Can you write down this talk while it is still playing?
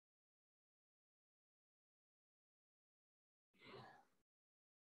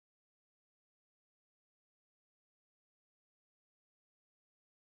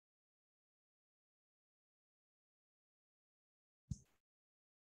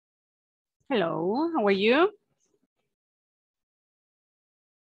Hello, how are you?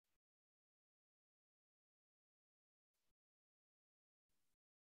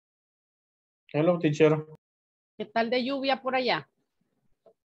 Hello, teacher. ¿Qué tal de lluvia por allá?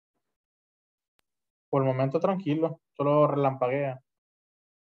 Por el momento tranquilo, solo relampaguea.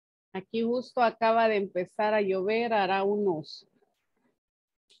 Aquí justo acaba de empezar a llover, hará unos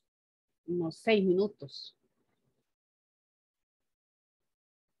 6 minutos.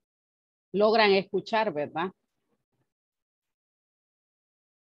 Logran escuchar, ¿verdad?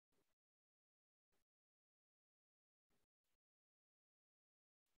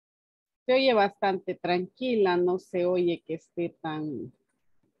 Se oye bastante tranquila, no se oye que esté tan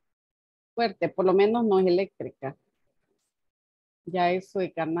fuerte, por lo menos no es eléctrica. Ya eso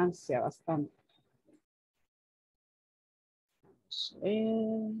es ganancia bastante.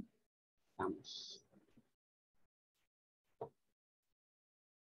 Vamos.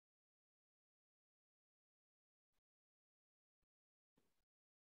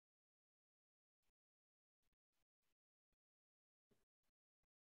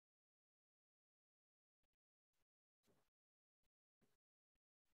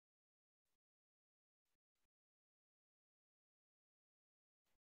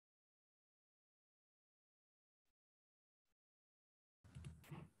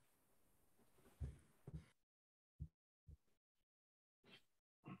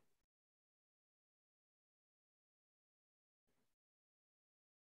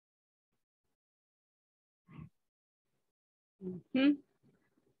 Ujú.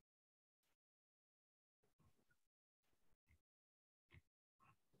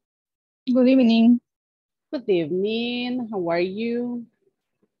 Good evening. Good evening, how are you?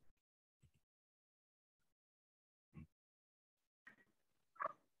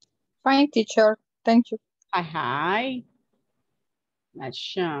 Fine, teacher. Thank you. Hi, hi. That's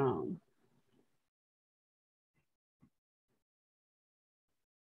Sean.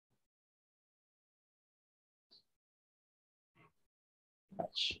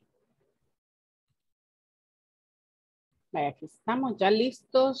 Vaya, aquí estamos ya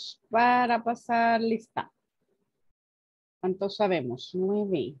listos para pasar lista. ¿Cuántos sabemos?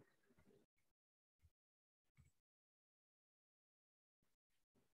 9.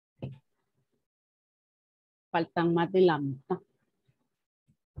 Faltan más de la mitad.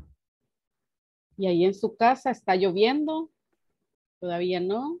 Y ahí en su casa está lloviendo. Todavía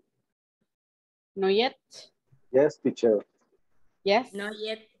no. No yet. Yes, teacher. Yes. No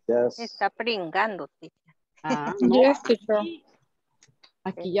yet. Yes. Está pringando, teacher. Ah, no. Yes, teacher.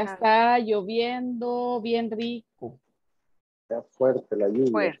 Aquí ya está lloviendo bien rico. Está fuerte la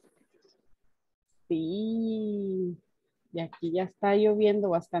lluvia. Fuerte. Sí. Y aquí ya está lloviendo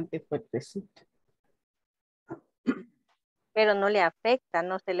bastante fuertecito. Pero no le afecta,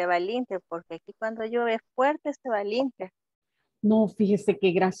 no se le va limpio, porque aquí cuando llueve fuerte se va limpio. No, fíjese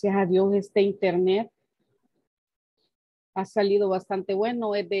que gracias a Dios este internet ha salido bastante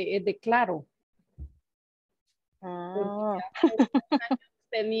bueno. Es de Claro. Ah,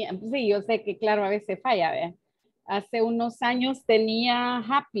 Sí, yo sé que Claro a veces falla, ¿ve? Hace unos años tenía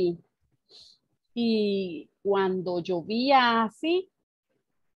Happy y cuando llovía así,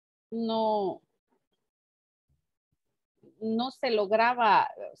 no se lograba,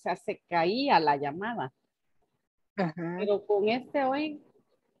 o sea, se caía la llamada. ajá. Pero con este hoy,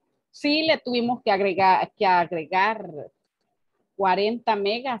 sí le tuvimos que agregar 40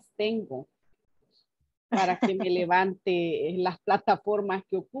 megas tengo para que me levante las plataformas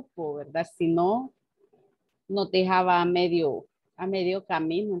que ocupo, ¿verdad? Si no, nos dejaba a medio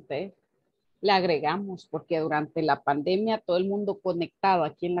camino, entonces le agregamos, porque durante la pandemia todo el mundo conectado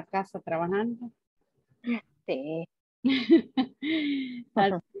aquí en la casa trabajando. Sí.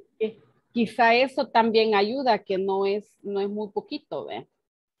 Así que quizá eso también ayuda, que no es muy poquito, ¿ve?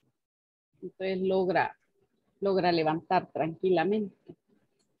 Entonces logra levantar tranquilamente.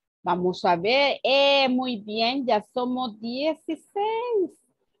 Vamos a ver, muy bien, ya somos 16.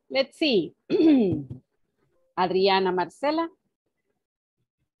 Let's see. Adriana Marcela.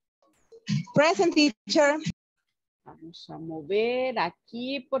 Present, teacher. Vamos a mover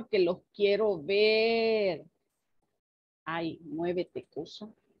aquí porque los quiero ver. Ay, muévete,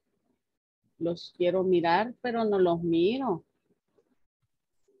 cosa. Los quiero mirar, pero no los miro.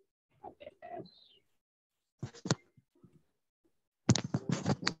 A ver.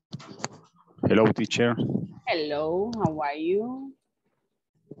 Hello, teacher. Hello, how are you?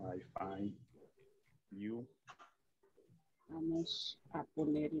 I'm fine. You? Vamos a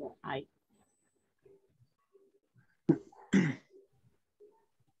ponerlo ahí.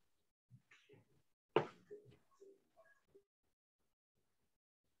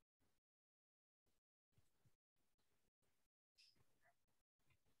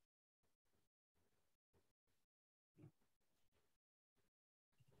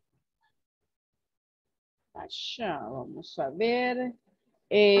 Asha, vamos a ver.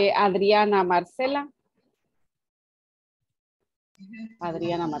 Adriana Marcela.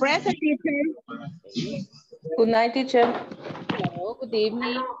 Adriana Marcela. Present, teacher. Good night, teacher. Hello, good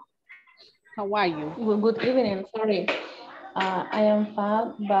evening. How are you? Good evening. Sorry. I am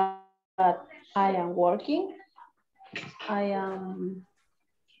fine, but I am working. I am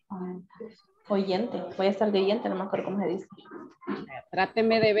oyente. Voy a estar de oyente, no me acuerdo cómo se dice.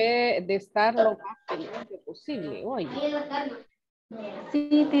 Tráteme de estar lo más pendiente posible hoy.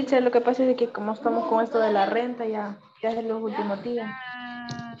 Sí, teacher, lo que pasa es que como estamos con esto de la renta, ya es los últimos días.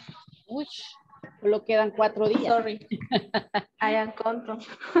 Uy, solo quedan 4 días. Sorry. I am control.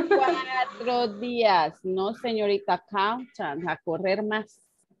 4 días. No, señorita accountant, a correr más.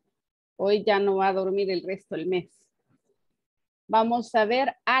 Hoy ya no va a dormir el resto del mes. Vamos a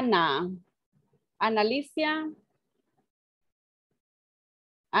ver, Ana. Ana Alicia.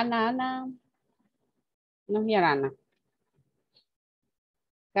 Ana. No es Ana.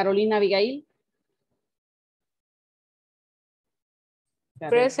 Carolina Abigail.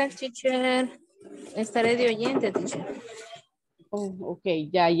 Present, teacher. Estaré de oyente, teacher. Oh, ok,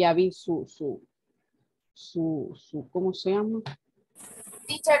 ya vi su, ¿cómo se llama?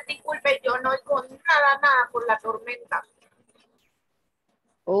 Teacher, disculpe, yo no oigo nada por la tormenta.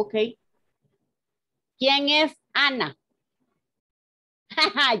 Ok. ¿Quién es Ana?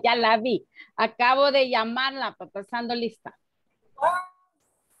 Ya la vi. Acabo de llamarla, pasando lista.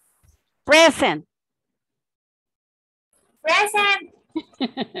 Present. Present.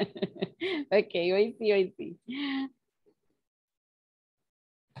 Ok, hoy sí.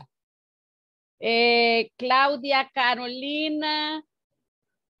 Claudia Carolina.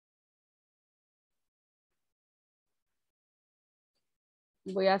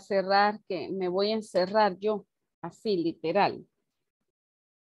 Voy a cerrar, que me voy a encerrar yo, así literal.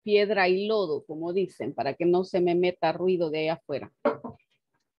 Piedra y lodo, como dicen, para que no se me meta ruido de ahí afuera.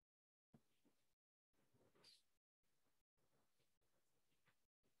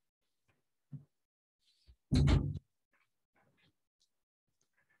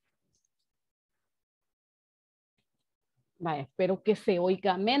 Vaya, espero que se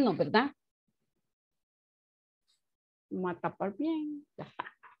oiga menos, ¿verdad? Vamos a tapar bien. Ya está.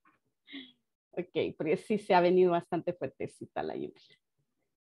 Ok, porque sí se ha venido bastante fuertecita la lluvia.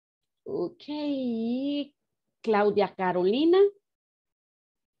 Ok. Claudia Carolina.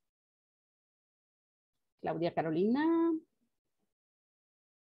 Claudia Carolina.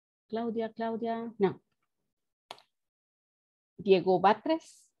 Claudia. No. Diego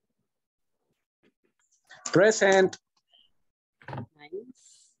Batres. Present.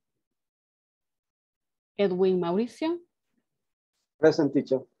 Nice. Edwin Mauricio. Present,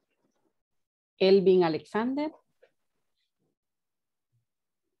 teacher. Elvin Alexander.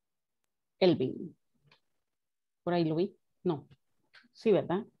 Elvin. Por ahí lo vi. No. Sí,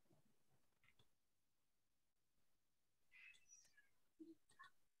 ¿verdad?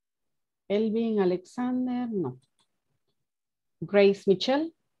 Elvin Alexander. No. Grace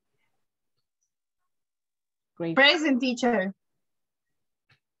Michelle. Grace. Present, teacher.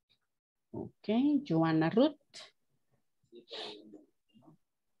 Ok. Joanna Ruth.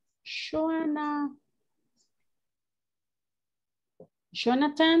 Joanna.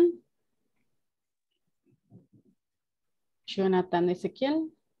 Jonathan. Jonathan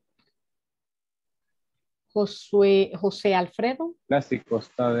Ezequiel. José Alfredo. Plástico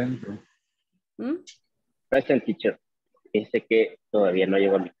está adentro. ¿Mm? Present, teacher. Dice que todavía no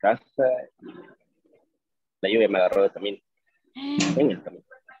llego a mi casa. La lluvia me agarró de camino. En el camino.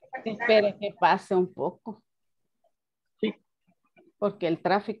 Espere que pase un poco. Sí. Porque el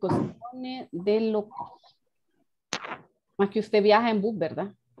tráfico se pone de loco. Más que usted viaja en bus,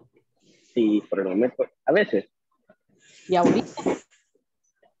 ¿verdad? Sí, por el momento. A veces. ¿Y ahorita?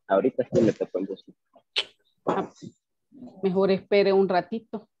 Ahorita sí me tocó en bus. Mejor espere un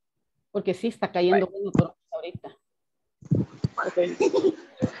ratito. Porque sí está cayendo bueno ahorita. Okay.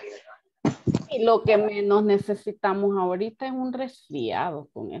 Y lo que menos necesitamos ahorita es un resfriado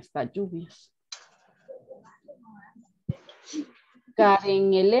con estas lluvias.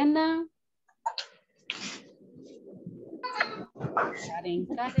 Karen Elena.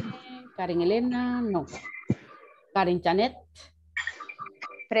 Karen Elena, no. Karen Janet.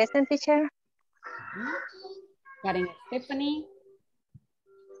 Present, teacher. Karen Stephanie.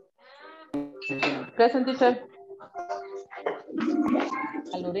 Present, teacher.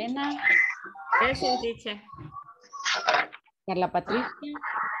 Lorena. Present, teacher. Carla Patricia.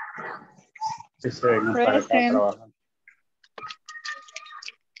 Sí, no está acá Present. trabajando.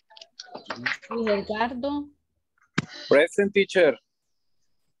 Luis Edgardo. Present, teacher.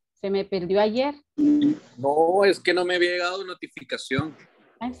 Se me perdió ayer. No, es que no me había llegado notificación.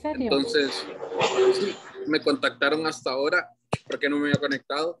 ¿En serio? Entonces, sí, me contactaron hasta ahora porque no me había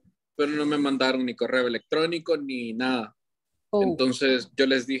conectado, pero no me mandaron ni correo electrónico ni nada. Oh. Entonces, yo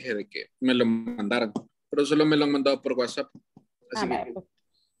les dije de que me lo mandaran, pero solo me lo han mandado por WhatsApp. Así que, Pues,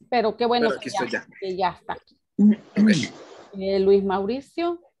 pero qué bueno pero aquí estoy ya. que ya está aquí. Okay. Luis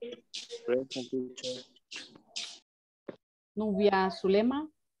Mauricio. Nubia Zulema.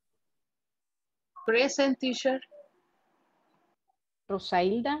 Present, teacher.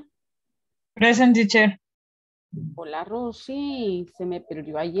 Rosailda. Present, teacher. Hola, Rosy. Se me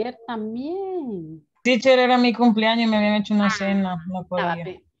perdió ayer también. Teacher, era mi cumpleaños y me habían hecho una cena. No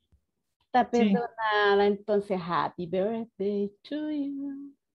podía. Está perdonada. Entonces, happy birthday to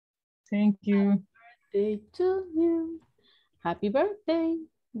you. Thank you. Happy birthday to you. Happy birthday,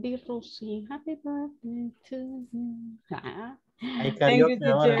 dear Rosy. Happy birthday to you. Hay karaoke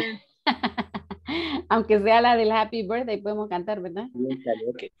ahora. Aunque sea la del happy birthday, podemos cantar, ¿verdad?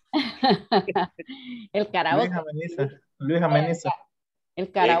 El karaoke. Luis Ameniza.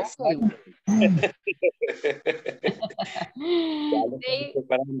 El karaoke.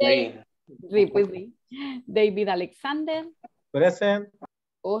 Sí, pues sí. David Alexander. Present.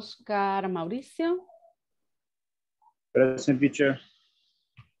 Oscar Mauricio. Present, teacher.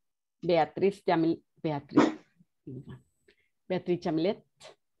 Beatriz Chamilet.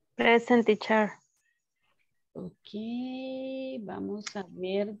 Present, teacher. Ok, vamos a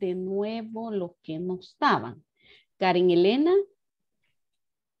ver de nuevo lo que no estaban. Karen Elena.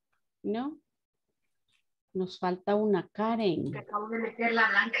 No. Nos falta una Karen. Acabo de meter la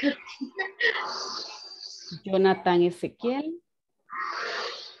blanca. Jonathan Ezequiel.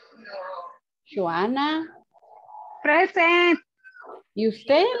 Joana. Present. ¿Y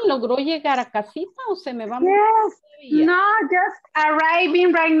usted logró llegar a casita o se me va? Yes. No, just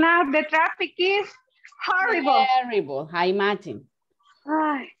arriving right now. The traffic is horrible. Terrible, I imagine.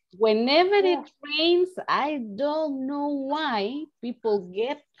 Ay. Whenever it rains, I don't know why people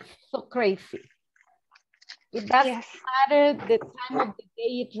get so crazy. It doesn't matter the time of the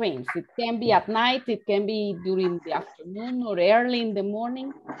day it rains. It can be at night, it can be during the afternoon or early in the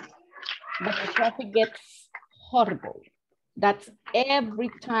morning, but the traffic gets horrible. That's every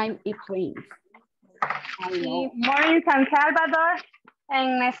time it rains. I know. More in San Salvador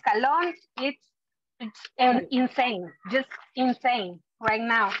and Escalon, it's insane, just insane right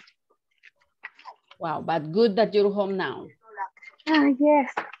now. Wow, but good that you're home now.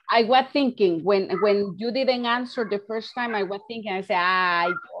 Yes. I was thinking, when you didn't answer the first time, I was thinking, I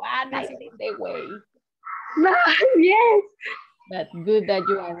said, Joanna is in the way. No, yes. But good that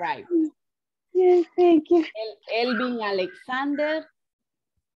you arrived. Yes, thank you. Elvin Alexander.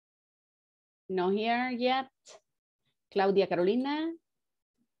 Not here yet. Claudia Carolina.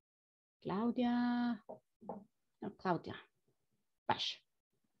 Claudia. No, Claudia. Bash.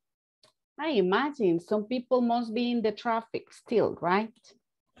 I imagine some people must be in the traffic still, right?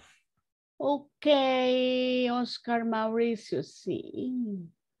 Okay, Oscar Mauricio, sí.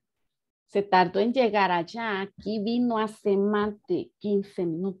 Se tardó en llegar allá. Aquí vino hace más de 15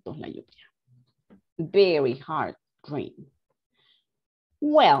 minutos la lluvia. Very hard rain.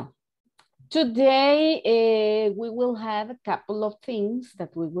 Well, today we will have a couple of things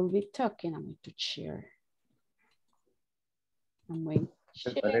that we will be talking. I'm going to share. I'm going to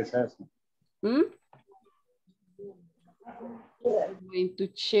share. I'm going to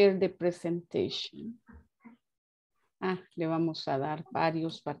share the presentation. Le vamos a dar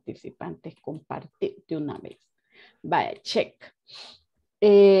varios participantes compartir de una vez. Vaya, check.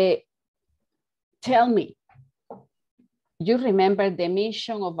 Tell me, you remember the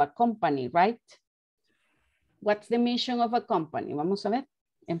mission of a company, right? What's the mission of a company? Vamos a ver,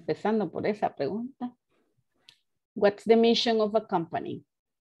 empezando por esa pregunta. What's the mission of a company?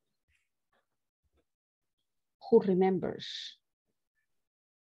 Who remembers?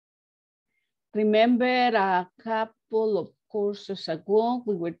 Remember a couple of courses ago,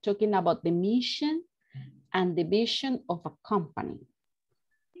 we were talking about the mission and the vision of a company.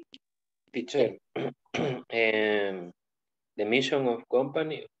 Teacher, the mission of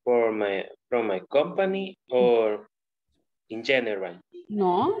company from my company or in general?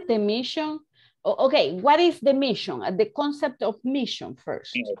 No, the mission. Okay, what is the mission? The concept of mission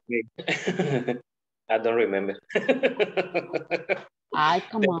first. Okay. I don't remember.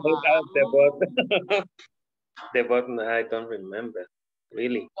 Come on. The button, I don't remember,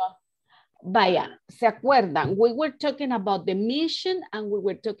 really. Vaya, ¿se acuerdan? We were talking about the mission and we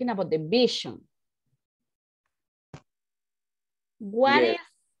were talking about the vision. What is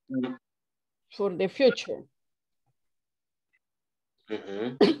for the future?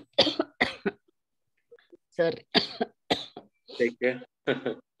 Sorry. Take care.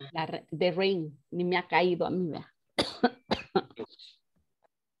 The rain, ni me ha caído a mí.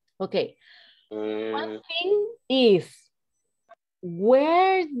 Okay. One thing is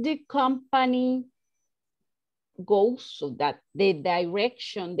where the company goes, so that the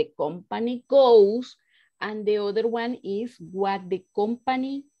direction the company goes, and the other one is what the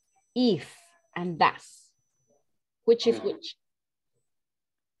company is and does. Which is which?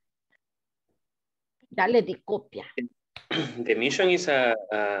 Dale di copia. The mission is a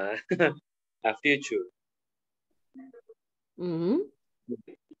future.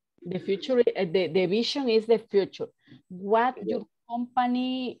 The future, the vision is the future. What your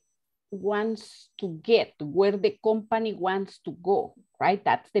company wants to get, where the company wants to go, right?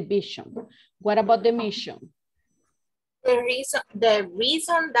 That's the vision. What about the mission? The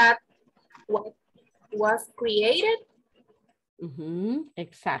reason that what was created.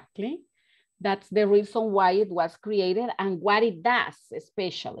 Exactly. That's the reason why it was created and what it does,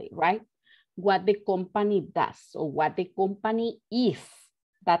 especially, right? What the company does or what the company is.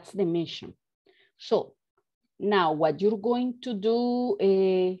 That's the mission. So now what you're going to do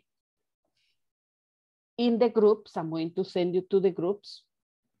in the groups, I'm going to send you to the groups.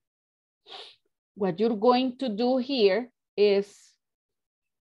 What you're going to do here is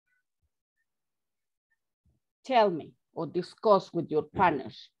tell me or discuss with your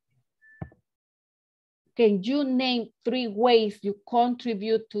partners. Can you name 3 ways you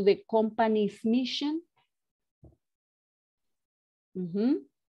contribute to the company's mission?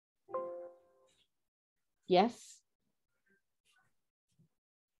 Yes.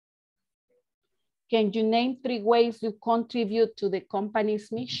 Can you name 3 ways you contribute to the company's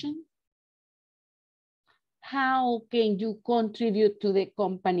mission? How can you contribute to the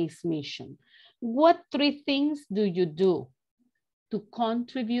company's mission? What 3 things do you do to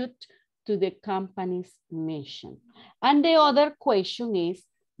contribute to the company's mission? And the other question is,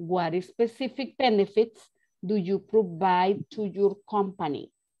 what specific benefits do you provide to your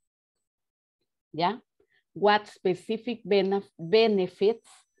company? Yeah, what specific benefits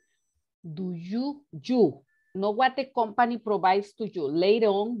do you, not what the company provides to you. Later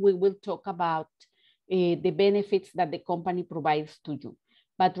on, we will talk about the benefits that the company provides to you.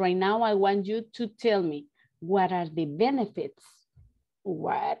 But right now, I want you to tell me, what are the benefits?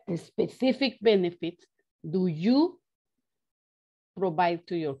 What specific benefits do you provide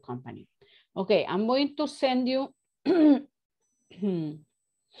to your company? Okay, I'm going to send you,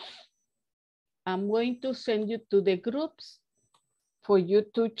 I'm going to send you to the groups for you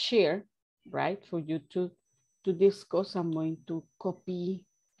to share, right? For you to discuss. I'm going to copy.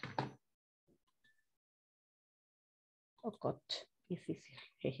 Oh God, it's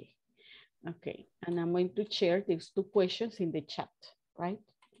easier. Okay, and I'm going to share these 2 questions in the chat, right?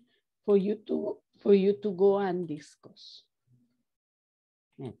 For you to go and discuss.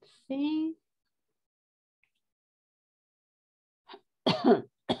 Let's see.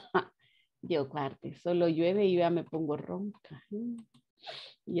 Dios guarde, solo llueve y yo ya me pongo ronca.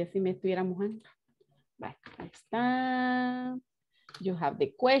 Y así me estuviera mojando. Vale, ahí está. You have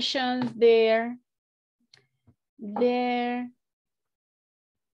the questions there. There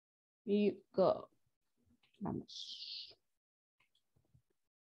you go. Vamos.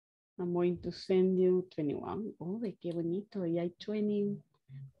 I'm going to send you 21. Oh, qué bonito. Y hay 20.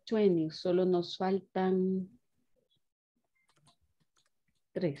 Solo nos faltan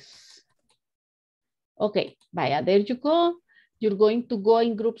 3. Okay, vaya, there you go. You're going to go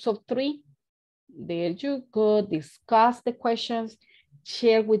in groups of 3. There you go. Discuss the questions,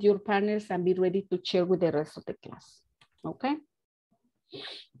 share with your partners, and be ready to share with the rest of the class. Okay?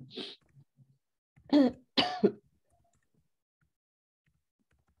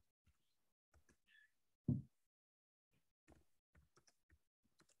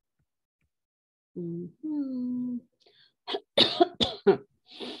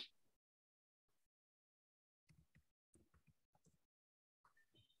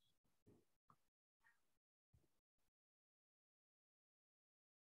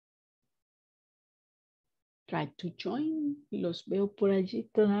 Try to join. Los veo por allí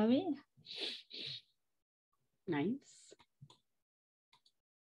todavía. Nice.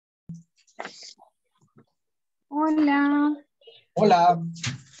 Hola. Hola.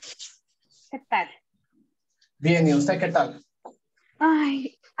 ¿Qué tal? Bien, ¿y usted qué tal?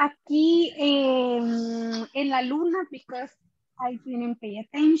 Ay, aquí en la luna, because I didn't pay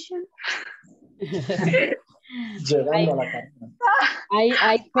attention. Llegando a la carta.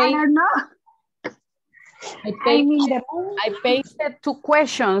 I don't know. I pasted 2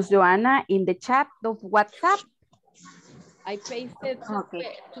 questions, Joanna, in the chat of WhatsApp. I pasted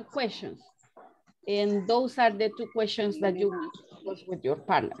Okay. two questions. And those are the two questions that you discuss with your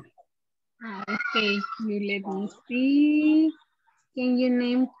partner. Okay, let me see. Can you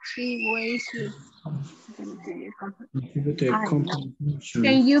name 3 ways you...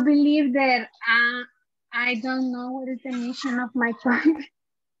 Can you believe that I don't know what is the mission of my company?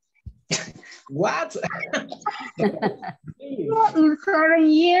 What? In 7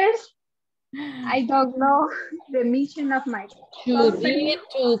 years, I don't know the mission of my company.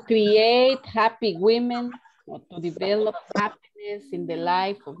 To create happy women or to develop happiness in the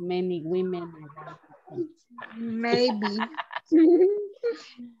life of many women. Maybe.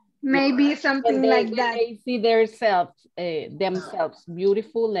 Maybe something like that. They see themselves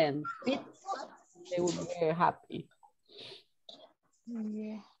beautiful and fit, they will be very happy.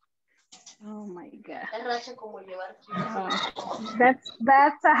 Yeah. Oh my God.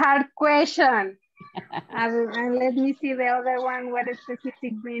 That's a hard question. And let me see the other one. What is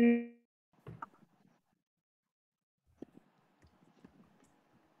specific meaning?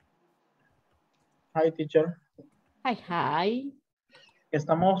 Hi, teacher. Hi, hi.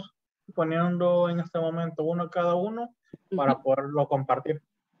 Estamos poniendo en este momento uno cada uno para poderlo compartir.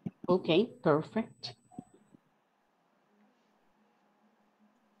 Okay, perfect.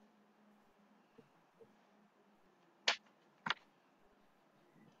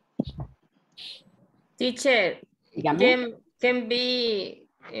 Teacher, can be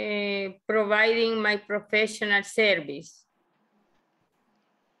providing my professional service.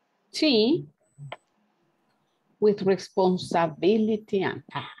 Sí. With responsibility and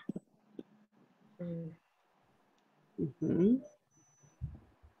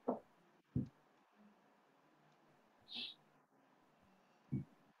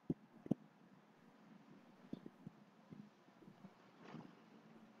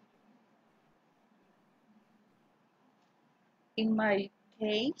In my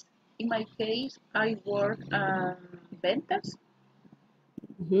case, I work ventas.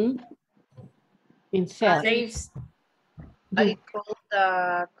 In sales. I call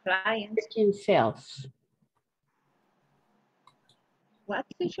the clients. In sales. What,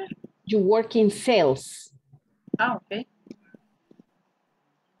 teacher? You work in sales. Oh, okay.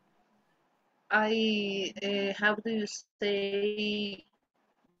 How do you say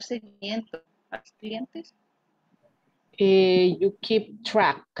seguimiento a los clientes? You keep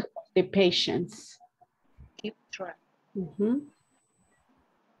track of the patients. Keep track.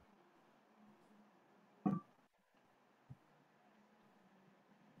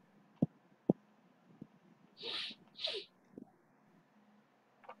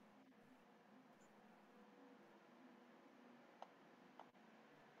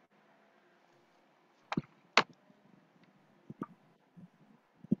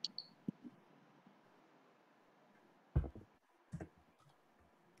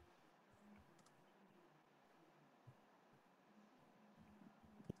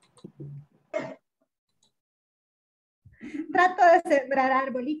 Trato de sembrar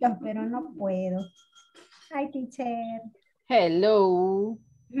arbolitos, pero no puedo. Hi, teacher. Hello.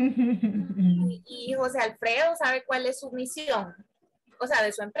 Y José Alfredo, ¿sabe cuál es su misión? O sea,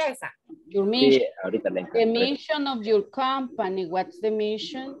 de su empresa. Your mission. Sí, ahorita le The mission of your company. What's the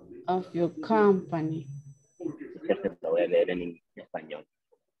mission of your company? Lo voy a leer en español.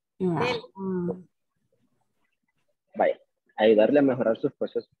 Vaya, ayudarle a mejorar sus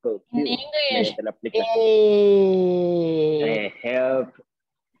procesos productivos mediante la aplicación. Help.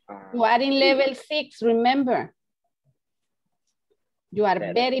 You are in level 6, remember. You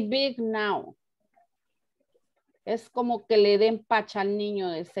are very big now. Es como que le den pacha al niño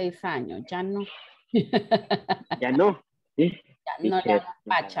de 6 años, ya no. Ya no. ¿Sí? Ya no le dan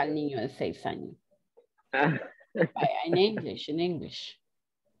pacha al niño de 6 años. En English.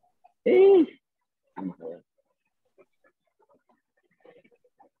 Sí. Vamos a ver.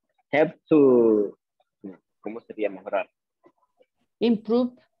 Help to, ¿cómo sería mejorar?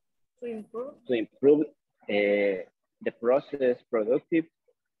 Improve. To improve the process productive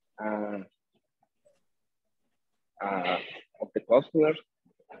of the customers,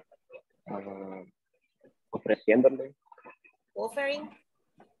 ofreciéndole. Offering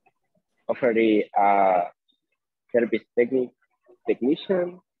Service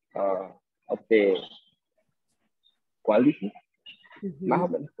technician of the quality. Más o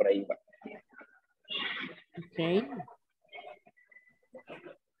menos por ahí va. Okay.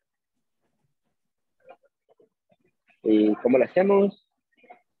 ¿Y cómo lo hacemos?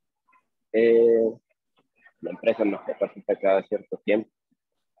 La empresa nos capacita cada cierto tiempo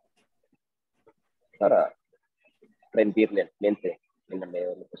para rendirle al cliente en la medida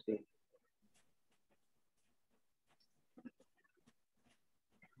de lo posible.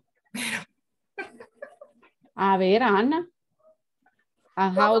 A ver, Ana.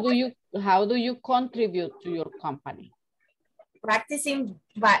 And how do you contribute to your company? Practicing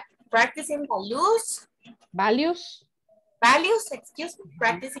values. Values? Excuse me.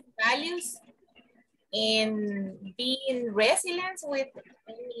 Practicing values and being resilient with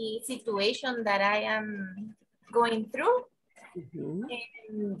any situation that I am going through.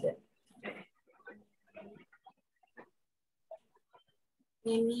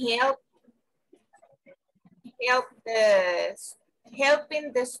 And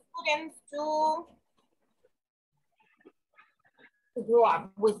helping the students to grow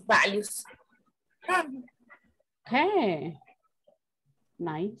up with values. Okay.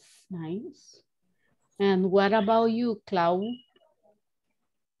 Nice, nice. And what about you, Clau?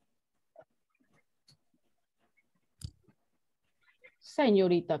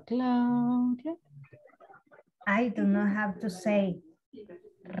 Señorita Claudia. I do not have to say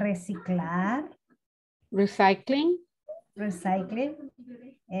reciclar. Recycling. Recycling.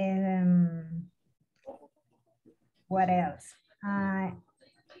 What else? I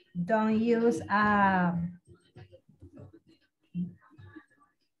don't use,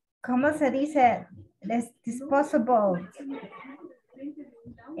 ¿cómo se dice? Disposable.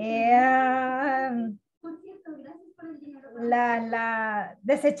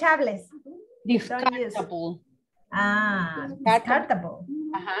 Desechables. Descartable. Descartable.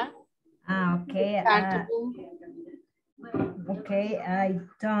 Okay. Okay, I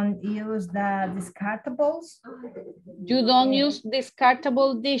don't use the descartables. You don't use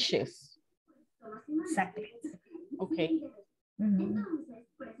descartable dishes. Exactly. Okay.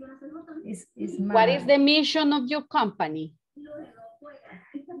 What is the mission of your company?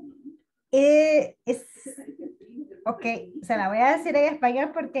 Ok, se la voy a decir en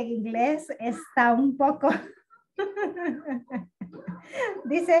español porque en inglés está un poco...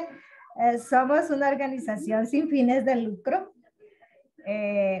 Dice, somos una organización sin fines de lucro.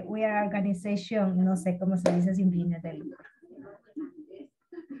 We are organization, no sé cómo se dice sin fines de lucro.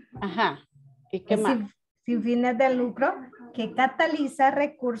 Ajá. ¿Y qué más? Sin fines de lucro que cataliza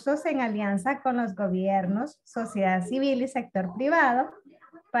recursos en alianza con los gobiernos, sociedad civil y sector privado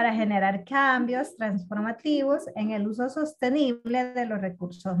para generar cambios transformativos en el uso sostenible de los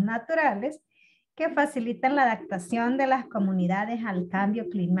recursos naturales que facilitan la adaptación de las comunidades al cambio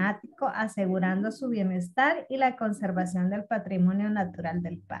climático, asegurando su bienestar y la conservación del patrimonio natural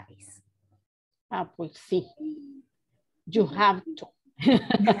del país. Ah, pues sí. You have to.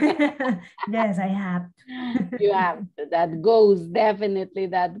 Yes, I have to. You have to. That goes, definitely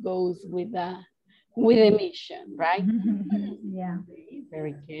that goes with the mission, right? Yeah.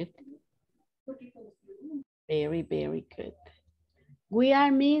 Very good. Very, very good. We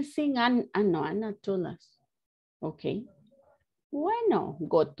are missing Anna told us. Okay. Bueno,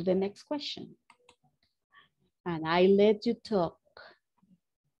 go to the next question. And I let you talk.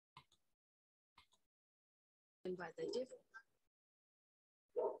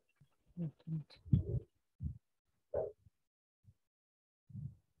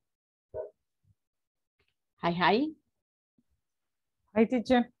 Hi, hi. Hi,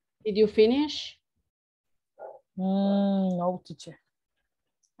 teacher. Did you finish? No, teacher.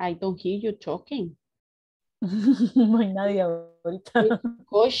 I don't hear you talking. No hay nadie ahorita.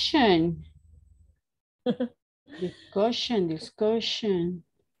 Discussion. Discussion.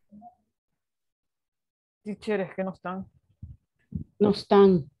 Teacher, es que no están. No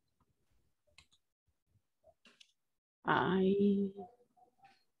están. Ay,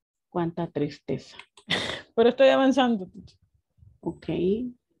 cuánta tristeza. Pero estoy avanzando, teacher. Ok.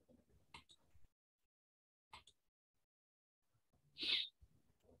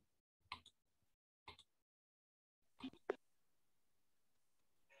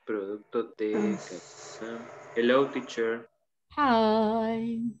 Producto de... Hello, teacher.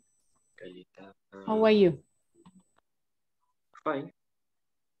 Hi. Calidad. How are you? Fine.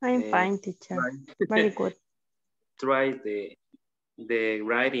 I'm fine, teacher. Very good. Try the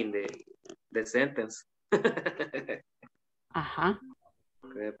writing the sentence. Ajá.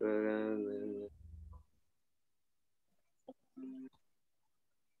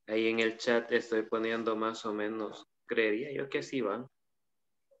 Ahí en el chat estoy poniendo más o menos, creería yo que sí van.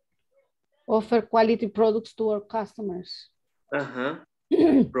 Offer quality products to our customers. Ajá.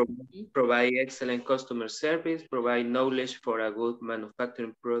 Provide excellent customer service, provide knowledge for a good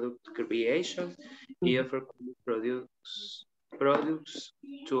manufacturing product creation, y offer products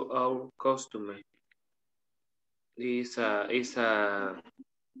to our customer. Is the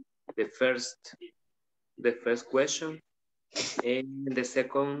first question, and the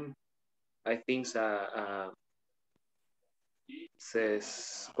second, I think,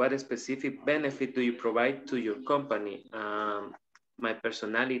 Says, what specific benefit do you provide to your company? My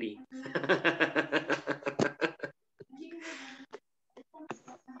personality.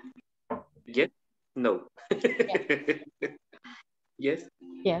 Yes? No. Yes?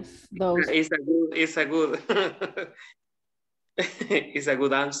 Yes, those. It's a good it's a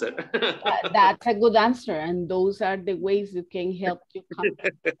good answer. That's a good answer. And those are the ways you can help your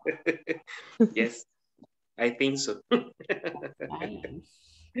company. Yes, I think so. Nice.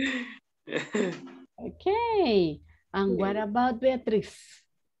 Okay. And what about Beatriz?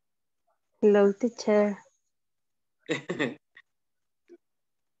 Hello, teacher.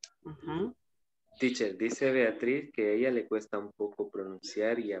 Teacher, dice Beatriz que a ella le cuesta un poco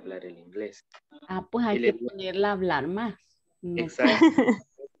pronunciar y hablar el inglés. Ah, pues hay que ponerla a hablar más. No. Exacto.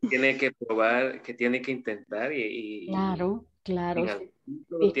 Tiene que probar, que tiene que intentar y claro, claro.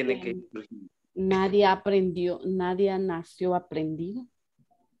 Todo tiene que... Nadie aprendió, nadie nació aprendido.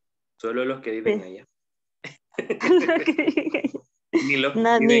 Solo los que viven allá.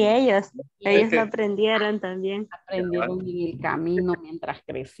 Ni ellos. Ellos lo aprendieron también. Aprendieron en el camino mientras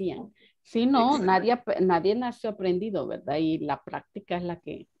crecían. Sí, no, nadie nació aprendido, ¿verdad? Y la práctica es la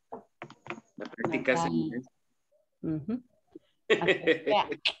que... La práctica es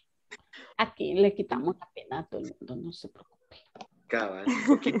aquí le quitamos la pena a todo el mundo, no se preocupe. Cabal.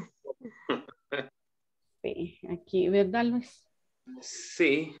 Sí, aquí, ¿verdad, Luis?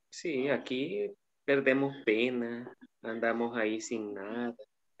 Sí, sí, aquí perdemos pena, andamos ahí sin nada.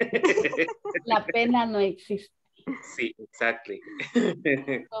 La pena no existe. Sí, exacto. Eso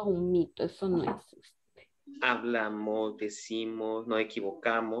es un mito, eso no existe. Hablamos, decimos, nos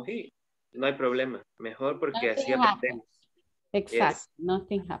equivocamos y no hay problema. Mejor porque Nothing así aprendemos. Exactly, yes.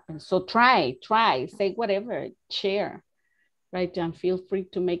 Nothing happens. So try, say whatever, share, right? And feel free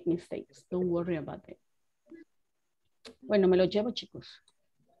to make mistakes. Don't worry about it. Bueno, me lo llevo, chicos.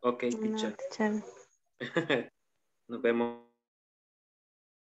 Ok, teacher. Nos vemos.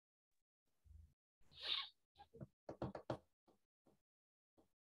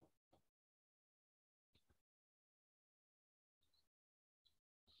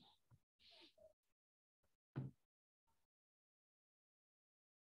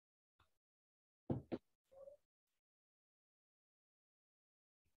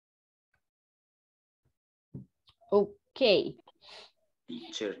 Ok.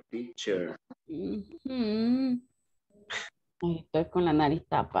 Teacher. Estoy con la nariz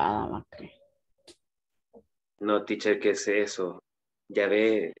tapada, va a creer. No, teacher, ¿qué es eso? Ya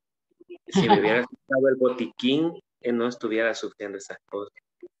ve, si me hubiera escuchado el botiquín, no estuviera sufriendo esas cosas.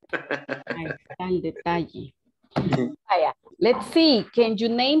 Ahí está el detalle. Let's see, can you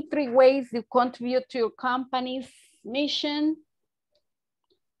name 3 ways you contribute to your company's mission?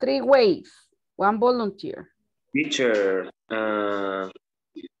 3 ways, 1 volunteer. Teacher,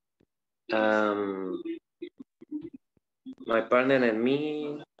 my partner and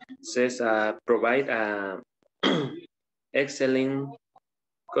me says provide excellent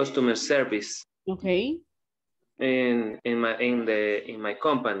customer service. Okay. In my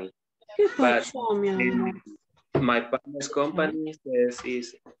company. But my partner's company says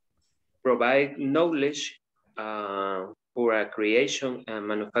is provide knowledge for a creation and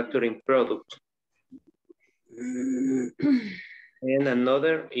manufacturing product. And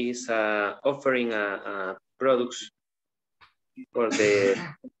another is offering products for the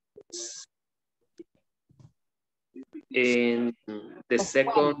in the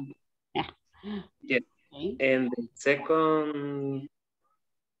second and the second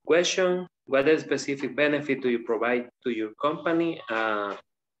question, what specific benefit do you provide to your company?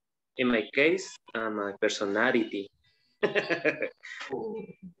 In my case, my personality.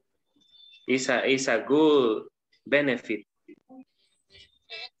 It's a good benefit.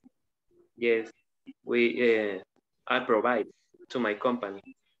 Yes, I provide to my company.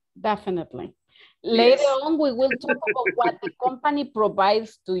 Definitely. Later on, we will talk about what the company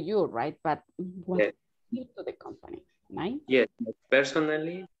provides to you, right? But what you to the company, right? Yes,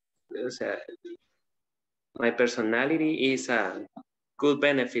 personally, my personality is a good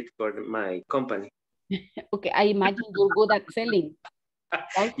benefit for my company. Okay, I imagine you're good at selling.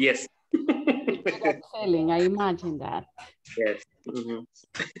 Right? Yes. Good at selling, I imagine that. Yes.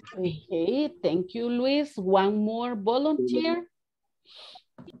 Okay, thank you, Luis. 1 more volunteer.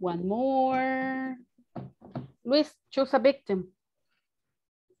 1 more. Luis, choose a victim.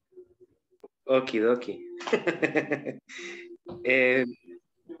 Okie dokie.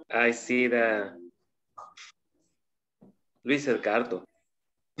 I see the Luis Edgardo.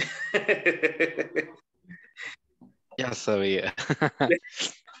 Ya sabía.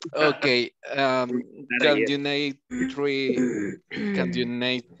 Okay. Can you name three? Can you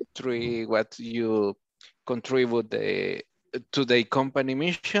name three what you contribute to the company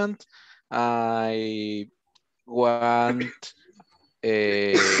mission? I want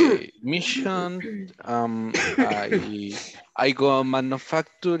a mission. I go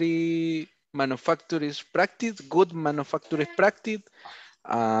manufacturers practice, good manufacturers practice.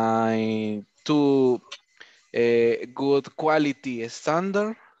 I to a good quality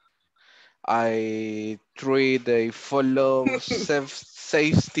standard. I three they follow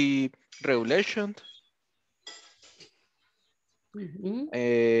safety regulations.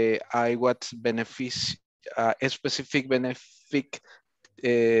 I what benefits a specific benefit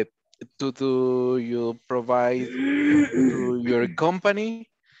to do you provide to your company.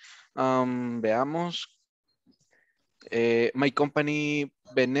 Veamos. My company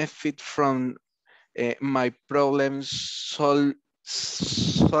benefit from my problem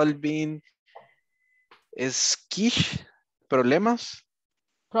solving skills, problemas.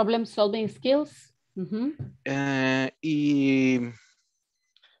 Problem solving skills. Y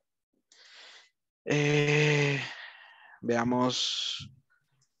veamos.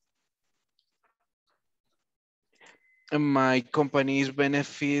 My company's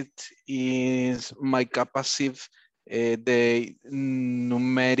benefit is my capacity, the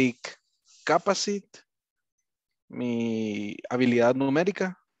numeric capacity, mi habilidad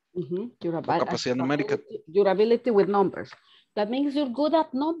numérica. Capacidad numérica. Your ability with numbers. That means you're good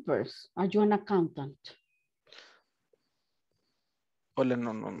at numbers. Are you an accountant? Hola,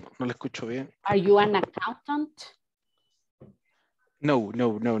 no le escucho bien. Are you an accountant? No.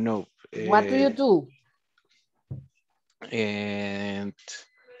 What do you do? And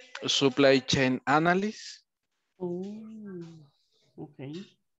supply chain analyst. Oh, okay.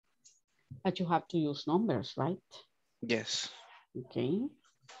 But you have to use numbers, right? Yes. Okay.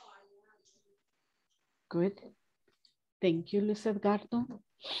 Good. Thank you, Luis Edgardo.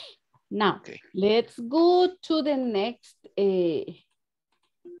 Now, let's go to the next.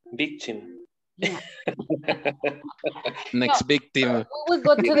 Victim. Yeah. Next victim. We will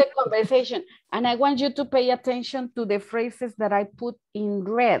go to the conversation, and I want you to pay attention to the phrases that I put in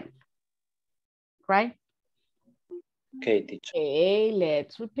red, right? Okay, teacher. Okay,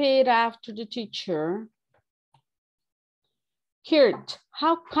 let's repeat after the teacher. Kurt,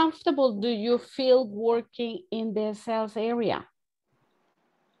 how comfortable do you feel working in the sales area?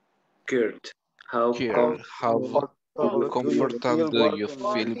 Kurt, how comfortable do you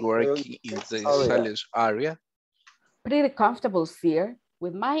feel working in the sales area? Pretty comfortable, sir.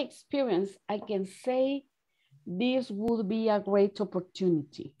 With my experience, I can say this would be a great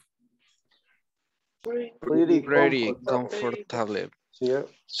opportunity. Pretty comfortable.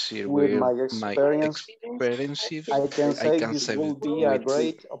 Sir, with my experience, I can say this will be a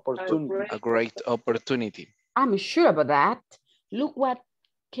great opportunity. A great opportunity. I'm sure about that. Look, what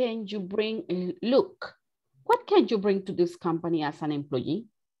can you bring? Look, what can you bring to this company as an employee?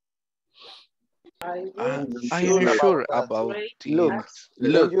 I am sure about Look,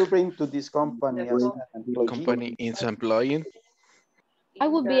 what you bring to this company as an employee? Company is employing. I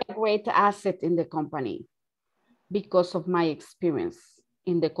would be a great asset in the company because of my experience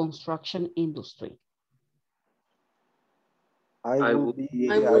in the construction industry. I would be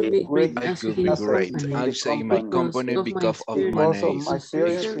great. I'll say in my company because of my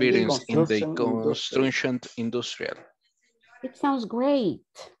experience in the construction industry. It sounds great.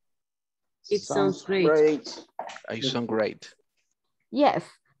 It sounds great. I sound great. Yes,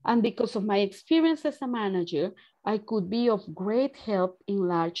 and because of my experience as a manager, I could be of great help in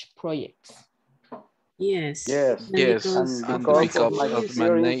large projects. Yes. Yes. And because of my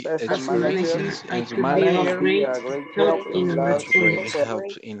experience as a manager, I could be a great help in large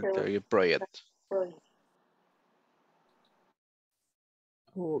project.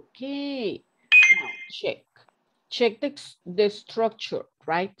 Okay. Now check the structure,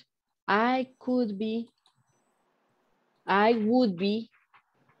 right? I would be.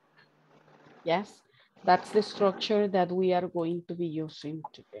 Yes, that's the structure that we are going to be using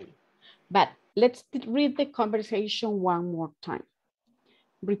today. But let's read the conversation one more time.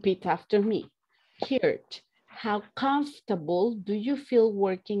 Repeat after me. Kurt, how comfortable do you feel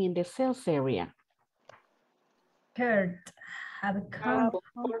working in the sales area? Kurt, how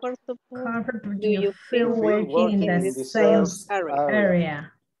comfortable do you feel working in the sales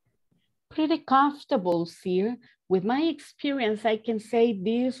area? Pretty comfortable, sir. With my experience, I can say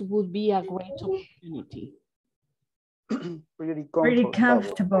this would be a great opportunity. Pretty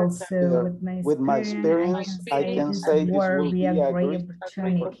comfortable, sir. With my experience, I can say this will be a great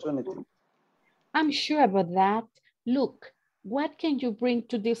opportunity. I'm sure about that. Look, What can you bring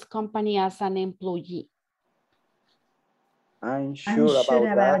to this company as an employee? I'm sure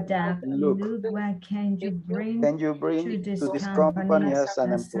about that. Look, what can you bring to this company as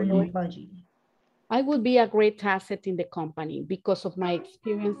an employee? I would be a great asset in the company because of my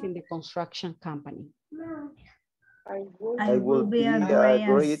experience in the construction company. I will be a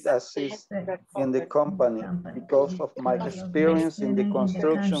great asset in the company because of my experience in the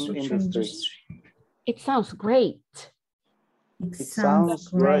construction industry. It sounds great. It sounds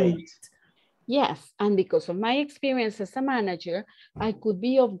great. Yes, and because of my experience as a manager, I could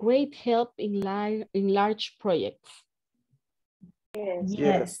be of great help in large projects.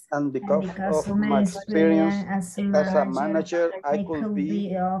 Yes, and because of my experience as a manager, I could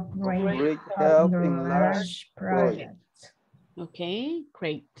be of great help in large projects. Okay,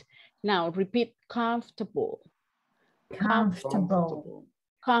 great. Now repeat comfortable. Comfortable.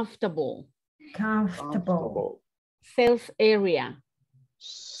 Comfortable. Comfortable. Sales area.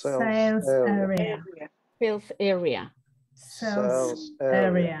 Sales area. Sales area. Sales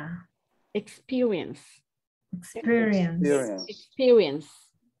area. Experience. Experience. Experience.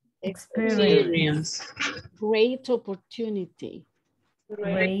 Experience. Great opportunity.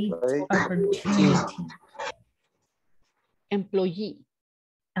 Great opportunity. Employee.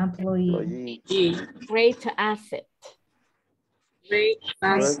 Employee. Great asset. Great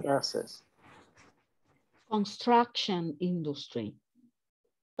asset. Construction industry.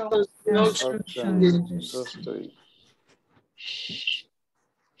 Construction industry.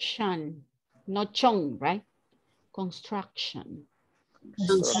 Shun, not chung, right? Construction.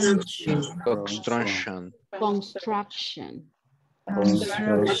 Construction. Construction. Construction.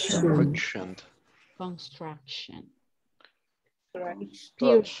 Construction.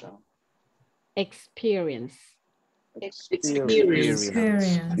 Experience.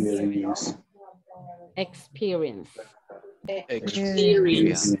 Experience.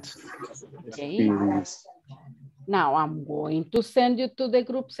 Okay. Now I'm going to send you to the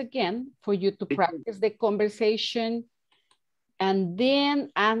groups again for you to practice the conversation and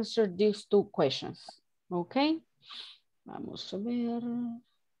then answer these two questions. Okay. Vamos a ver.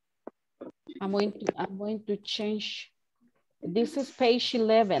 I'm going to change. This is page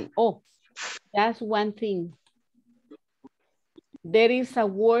 11. Oh, that's one thing. There is a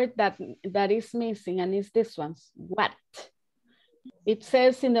word that is missing, and it's this one. What? It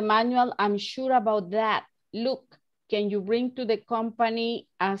says in the manual, I'm sure about that. Look, can you bring to the company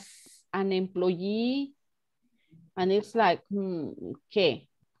as an employee? And it's like, okay.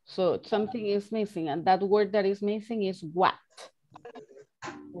 So something is missing, and that word that is missing is what.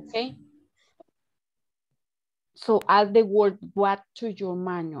 Okay. So add the word what to your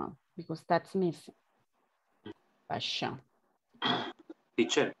manual because that's missing. Pasha.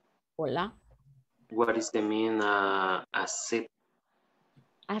 Teacher. Hola. What is the mean asset?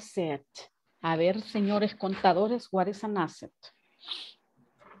 Asset. A ver, señores contadores, what is an asset?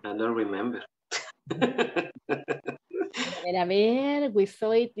 I don't remember. A ver, we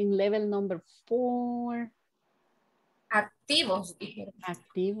saw it in level number 4. Activos.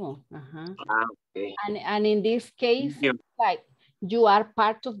 Activo. Okay. And in this case, like you are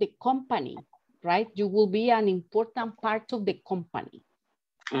part of the company, right? You will be an important part of the company.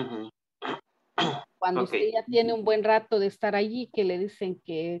 Cuando usted ya tiene un buen rato de estar allí, que le dicen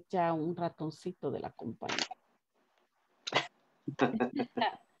que es ya un ratoncito de la compañía.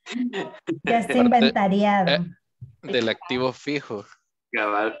 Ya está inventariado. Del activo fijo.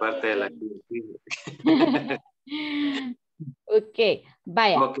 Cabal, parte del activo fijo. Ok,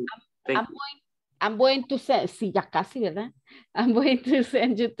 vaya. Okay, I'm going to send, sí, ya casi, ¿verdad? I'm going to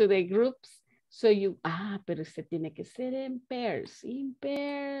send you to the groups. So you, pero se tiene que ser en pairs,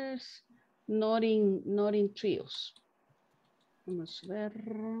 not in trios. Vamos a ver.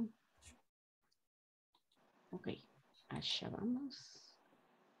 Ok, allá vamos.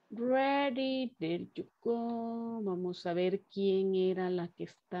 Ready, there you go. Vamos a ver quién era la que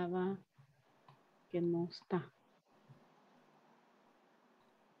estaba, que no está.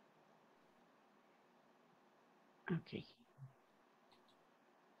 Ok.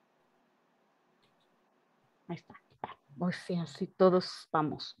 Ahí está. O sea, así todos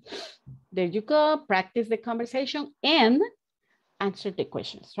vamos. There you go. Practice the conversation and answer the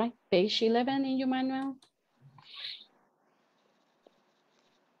questions, right? Page 11 in your manual.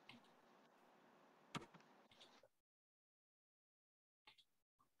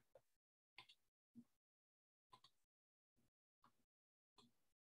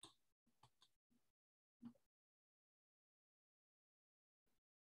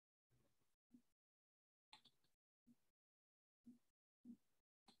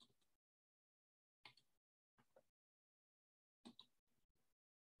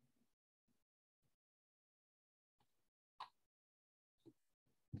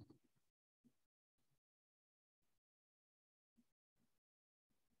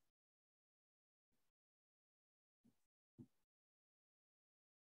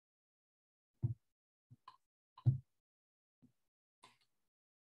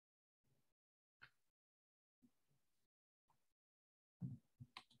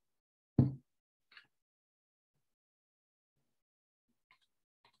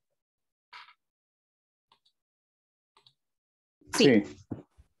 Sí.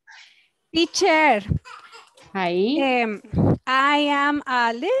 Teacher. Hi. I am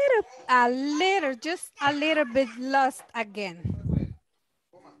just a little bit lost again.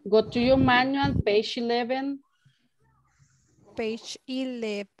 Go to your manual, page 11. Page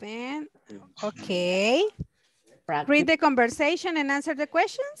 11. Okay. Practice. Read the conversation and answer the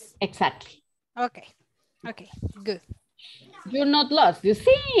questions? Exactly. Okay. Okay, good. You're not lost, you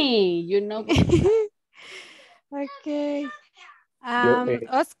see. You know. Okay.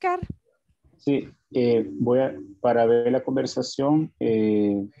 Oscar. Sí, para ver la conversación,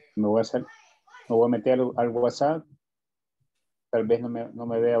 me voy a meter al WhatsApp. Tal vez no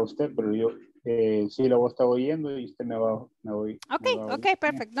me vea usted, pero yo sí lo voy a estar oyendo y usted me va a oír. Okay,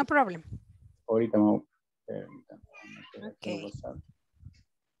 perfect, no problem. Ahorita me voy a okay. WhatsApp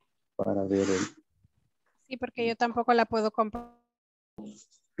para ver el... Sí, porque yo tampoco la puedo comprar.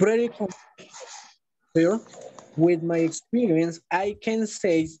 Pretty clear. With my experience, I can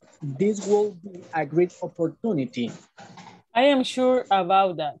say this will be a great opportunity. I am sure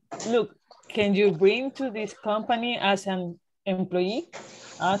about that. Look, can you bring to this company as an employee?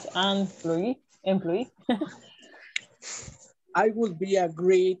 Employee? I will be a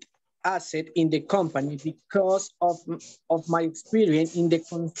great asset in the company because of my experience in the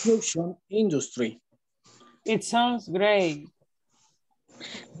construction industry. It sounds great.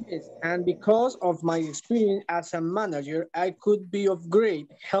 Yes, and because of my experience as a manager, I could be of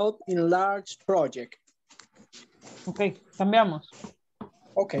great help in large projects. Okay, cambiamos.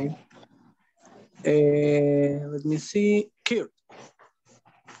 Okay. Let me see. Here.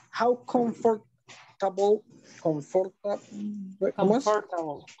 How comfortable. How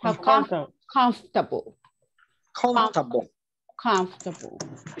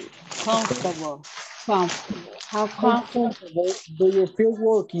comfortable do you feel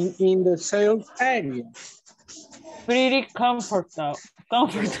working in the sales area? Pretty comfortable.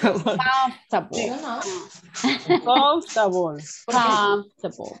 Comfortable.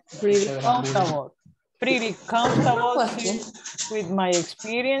 Pretty comfortable. With my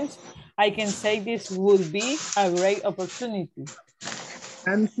experience, I can say this would be a great opportunity.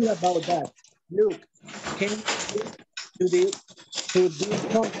 I'm sure about that. Look, can you do this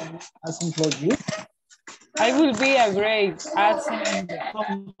company as employee? I will be a great asset in the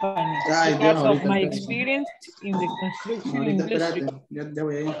company because of my experience in the construction industry.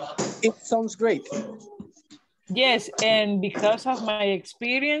 It sounds great. Yes, and because of my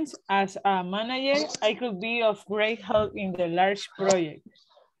experience as a manager, I could be of great help in the large project.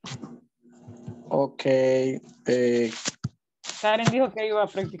 Okay. Karen dijo que iba a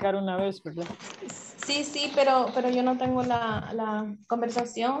practicar una vez, ¿verdad? Sí, pero yo no tengo la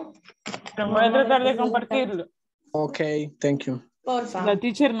conversación. Pero voy a tratar de compartirlo. Okay, thank you. Por favor. La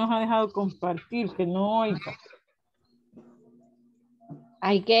teacher nos ha dejado compartir, que no oiga.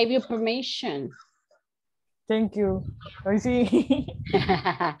 I gave you permission. Thank you. I see.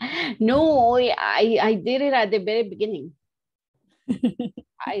 No, I did it at the very beginning.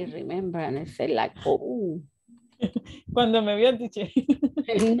 I remember and I said like, oh. Cuando me vio, teacher.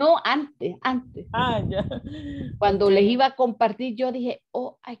 No, antes. Ah, ya. Cuando les iba a compartir, yo dije,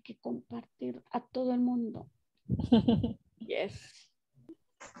 oh, hay que compartir a todo el mundo. Yes.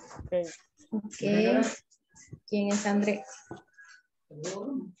 Okay. ¿Quién es André?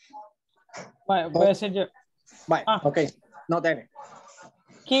 Bueno, voy a hacer yo. Bye. Okay. No debe.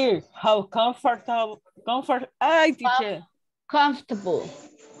 Here, how comfortable. Ay, teacher. Comfortable.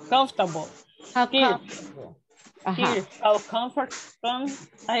 How Here. comfortable. Here, how comfortable.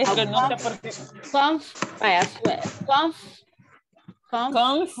 Ay, es que no sé por qué.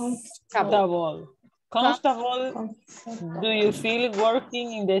 Comfortable. Do you feel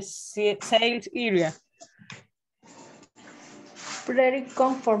working in the sales area? Pretty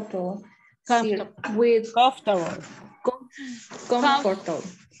comfortable. With comfortable. Comfortable.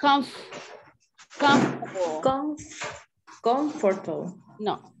 Comfortable.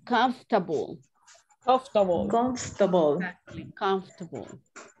 No, comfortable. Comfortable. Exactly. Comfortable.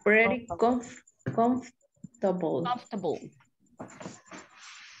 Pretty comfortable.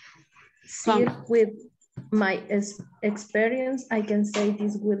 See, with my experience, I can say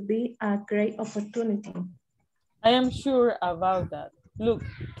this will be a great opportunity. I am sure about that. Look,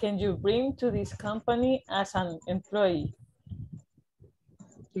 can you bring to this company as an employee?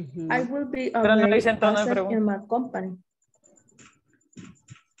 I will be a great asset in my company.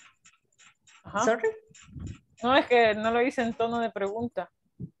 Sorry? No, es que no lo hice en tono de pregunta.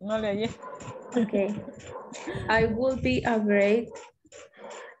 No le hallé. Okay. I will be a great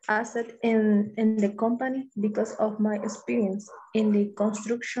asset in the company because of my experience in the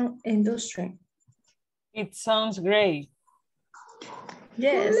construction industry. It sounds great.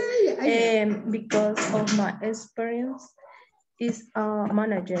 Yes, because of my experience as a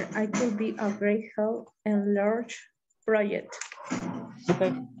manager, I could be a great help in large project.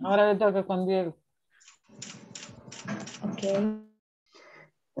 Okay, ahora le toca con Diego. Okay.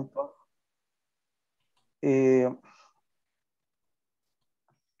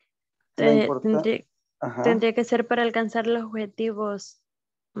 Tendría que ser para alcanzar los objetivos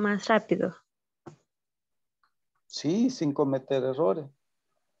más rápido. Sí, sin cometer errores.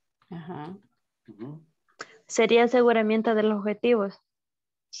 Ajá. ¿Sería aseguramiento de los objetivos?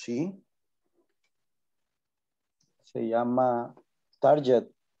 Sí. Se llama target.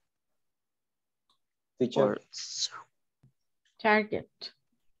 Teacher. Target.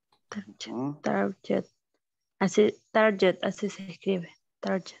 Target. Así se escribe.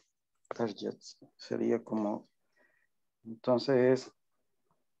 Target. Target. Sería como, entonces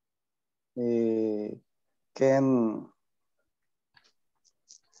can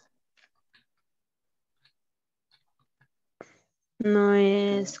no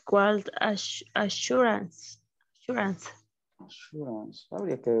es quality assurance. Assurance.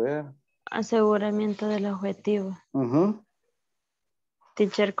 Habría que ver. Aseguramiento del objetivo.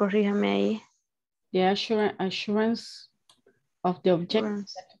 Teacher, corríjame ahí. The assurance of the objective.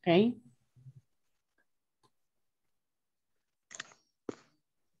 Okay.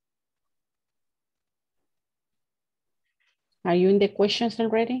 Are you in the questions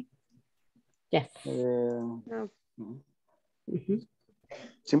already? Yes. No.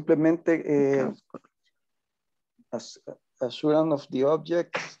 Simplemente assurance of the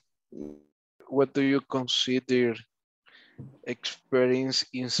object. What do you consider experience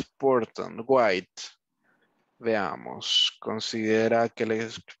important? White. Veamos. ¿Considera que la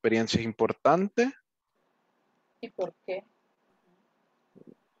experiencia es importante? ¿Y por qué?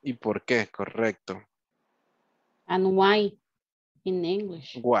 ¿Y por qué? Correcto. And why in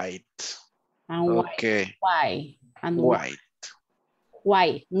English? White. And okay. Why? And white.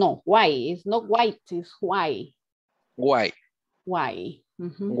 Why? No, why. It's not white, it's why. Why? Why?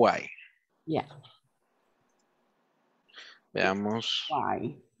 Why? Yeah. Veamos.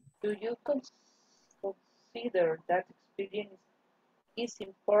 Why? Do you consider that experience is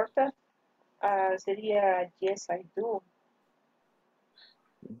important? Sería yes, I do.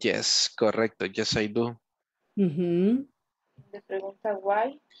 Yes, correcto. Yes, I do. Le pregunta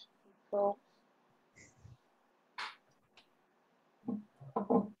why. So,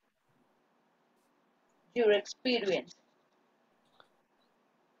 your experience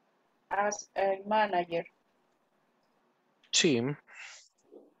as a manager. Sí.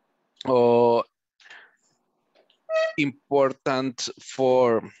 O important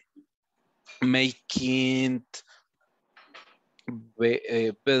for making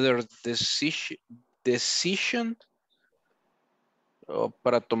better decision o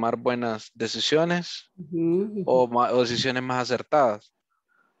para tomar buenas decisiones o decisiones más acertadas.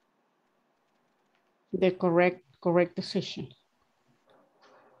 The correct decision.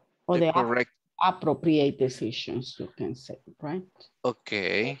 Or the correct appropriate decisions, you can say, right?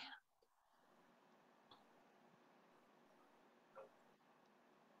 Okay.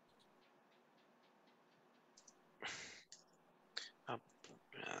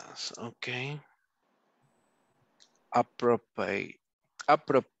 Okay. Appropriate.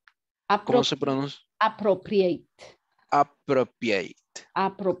 ¿Cómo se pronuncia? Appropriate. Appropriate.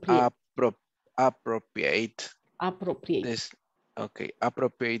 Appropriate. Appropriate. Appropriate. Okay.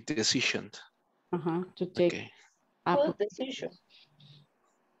 Appropriate decision. To take. Good decision.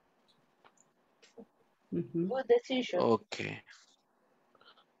 Good decision. Okay.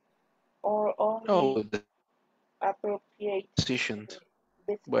 Or only appropriate decision.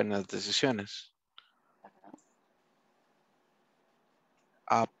 Buenas decisiones.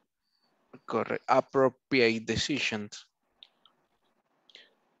 Correct. Appropriate decisions.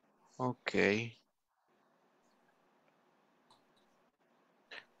 Okay.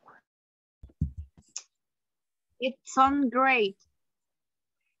 It sounds great.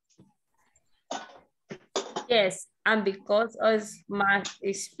 Yes, and because of my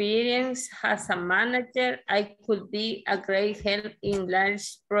experience as a manager, I could be a great help in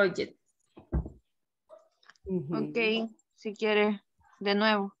large projects. Ok, si quiere, de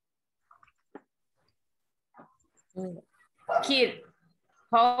nuevo. Kid,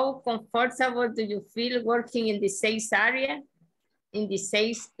 how comfortable do you feel working in the sales area? In the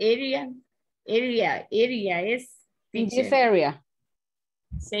sales area? Area is? In this area.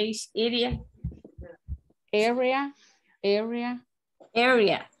 Sales area. Area.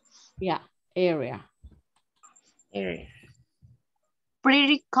 Yeah, area.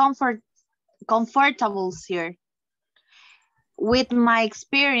 Pretty comfortable here. With my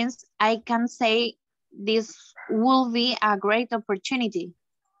experience, I can say this will be a great opportunity.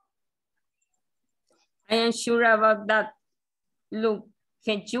 I am sure about that. Look,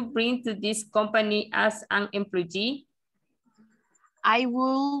 can you bring to this company as an employee? I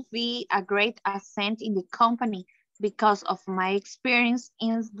will be a great asset in the company because of my experience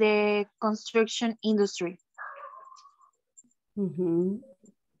in the construction industry.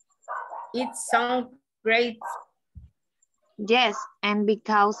 It sounds great. Yes, and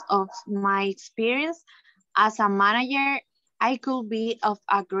because of my experience as a manager, I could be of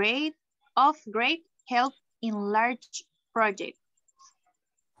great help in large projects.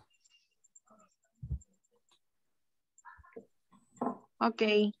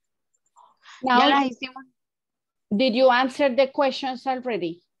 Okay. Now, did you answer the questions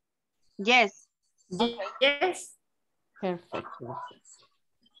already? Yes. Okay. Yes. Perfect.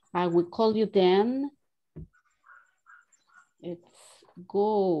 I will call you then. Let's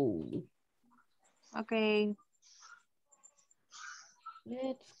go. Okay.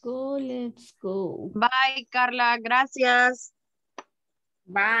 Let's go, let's go. Bye, Carla. Gracias.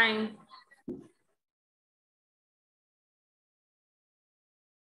 Bye.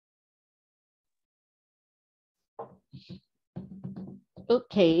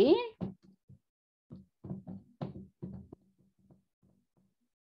 Okay.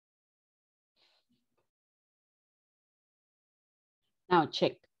 Now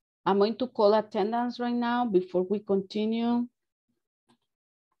check. I'm going to call attendance right now before we continue.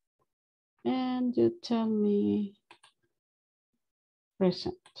 And you tell me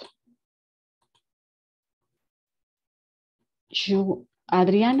present.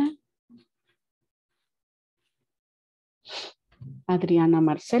 Adriana. Adriana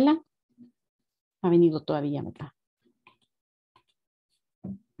Marcela. Ha venido todavía, ¿verdad?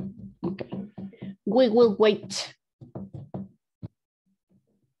 Okay. We will wait.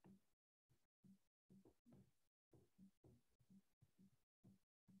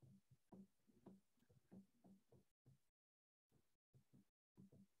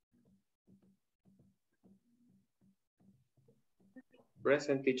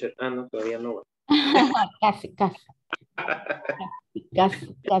 Present teacher. Ah, no, todavía no. Casi.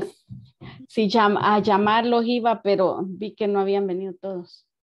 Sí, a llamarlos iba, pero vi que no habían venido todos.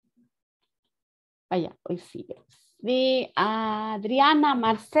 Vaya, hoy sí. Sí, Adriana,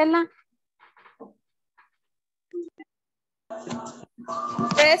 Marcela.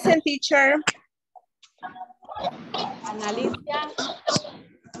 Present teacher. Analicia.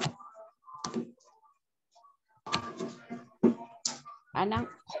 Ana.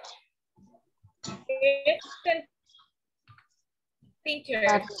 Present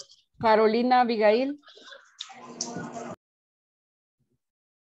teacher. Carolina Abigail.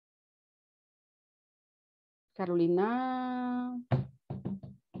 Carolina.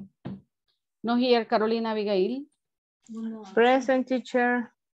 No here, Carolina Abigail. Present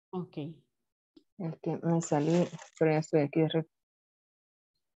teacher. Ok. Es que me salí, pero ya estoy aquí.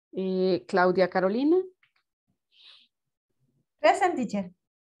 Claudia Carolina. Present teacher.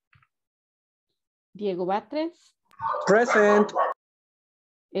 Diego Batres. Present.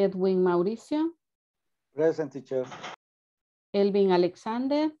 Edwin Mauricio. Present teacher. Elvin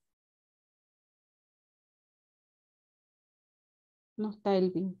Alexander. No está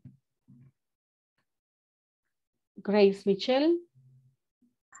Elvin. Grace Michelle.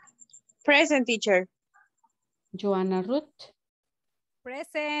 Present teacher. Joanna Ruth.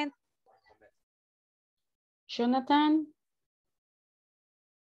 Present. Jonathan.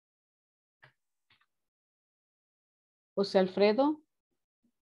 José Alfredo.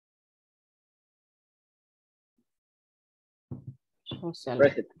 José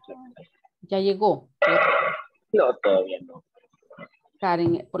Alfredo. Ya llegó. No, todavía no.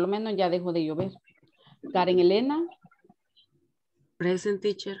 Karen, por lo menos ya dejó de llover. Karen Elena. Present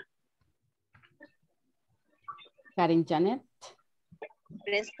teacher. Karen Janet.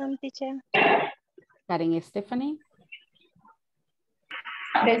 Present teacher. Karen Stephanie.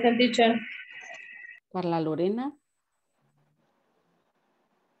 Present teacher. Carla Lorena.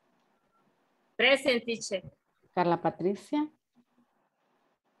 Present teacher. Carla Patricia.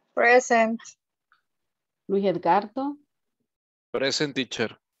 Present. Luis Edgardo. Present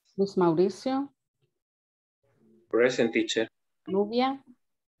teacher. Luis Mauricio. Present teacher. Nubia.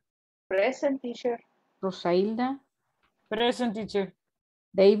 Present teacher. Rosailda. Present teacher.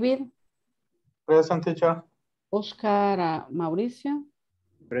 David. Present teacher. Oscar Mauricio.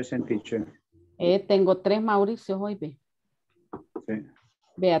 Present teacher. Tengo 3 Mauricios hoy, ve. Sí.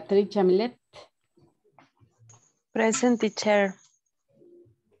 Beatriz Jamilet. Present teacher.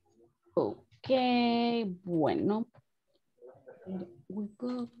 Ok, bueno. We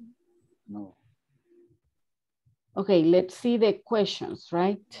go. No. Okay, let's see the questions,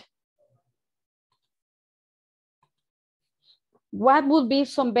 right? What would be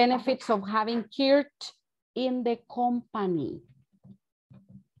some benefits of having Kurt in the company?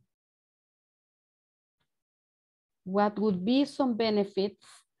 What would be some benefits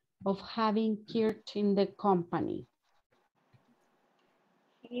of having Kurt in the company?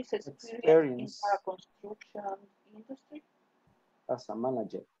 His experience in the construction industry. As a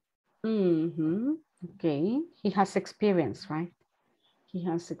manager. Mm-hmm. Okay, he has experience, right? He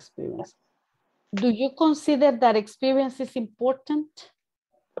has experience. Do you consider that experience is important?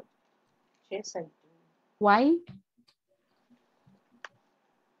 Yes, I do. Why?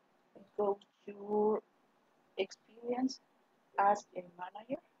 Because your experience as a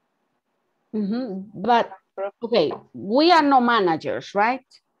manager. Mm-hmm. But, okay, we are no managers, right?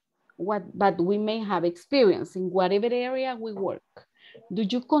 But we may have experience in whatever area we work. Do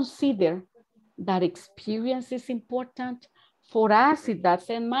you consider that experience is important? For us, it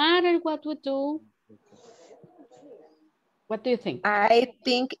doesn't matter what we do. What do you think? I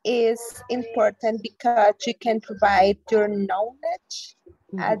think it's important because you can provide your knowledge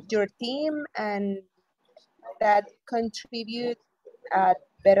at your team and that contribute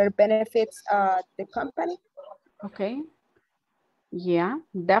better benefits the company. Okay. Yeah,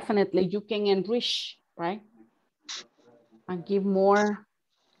 definitely. You can enrich, right? And give more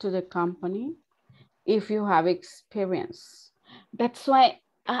to the company if you have experience. That's why,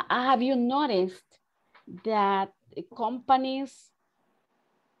 have you noticed that companies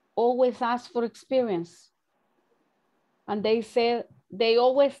always ask for experience? And they say, they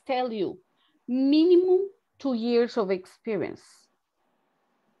always tell you, minimum 2 years of experience.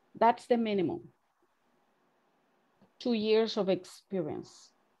 That's the minimum. 2 years of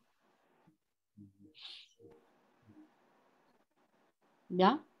experience.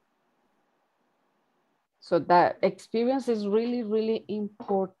 Yeah. So that experience is really, really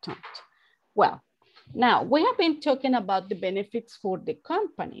important. Well, now we have been talking about the benefits for the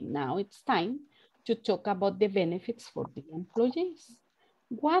company. Now it's time to talk about the benefits for the employees.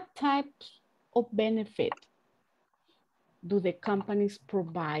 What types of benefit do the companies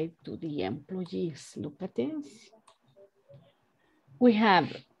provide to the employees? Look at this. We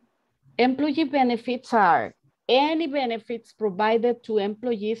have employee benefits are any benefits provided to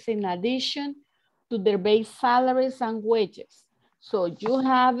employees in addition to their base salaries and wages. So you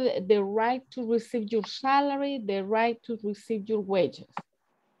have the right to receive your salary, the right to receive your wages.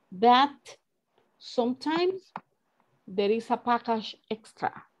 That sometimes there is a package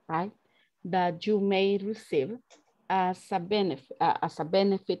extra, right? That you may receive as a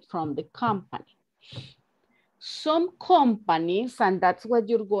benefit from the company. Some companies, and that's what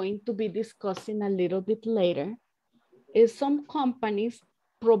you're going to be discussing a little bit later, is some companies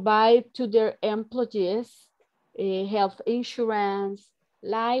provide to their employees health insurance,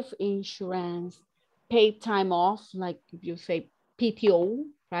 life insurance, paid time off, like if you say PTO,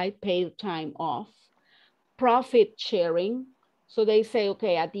 right? Paid time off, profit sharing. So they say,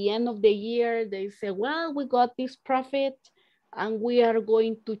 okay, at the end of the year, they say, well, we got this profit and we are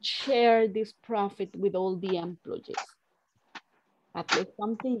going to share this profit with all the employees. At least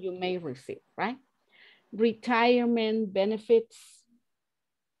something you may receive, right? Retirement benefits,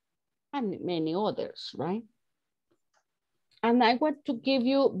 and many others, right? And I want to give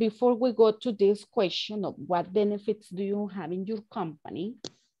you, before we go to this question of what benefits do you have in your company,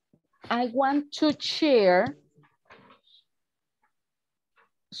 I want to share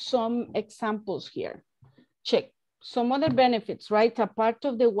some examples here. Check some other benefits, right? A part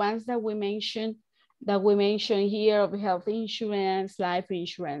of the ones that we mentioned here of health insurance, life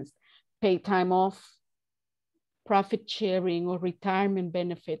insurance, paid time off, profit sharing or retirement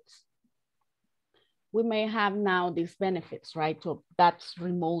benefits. We may have now these benefits, right? So that's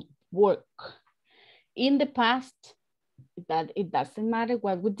remote work. In the past, that it doesn't matter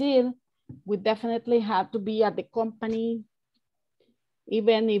what we did, we definitely had to be at the company,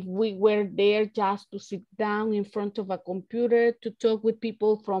 even if we were there just to sit down in front of a computer to talk with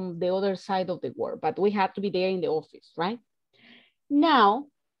people from the other side of the world, but we had to be there in the office, right? Now,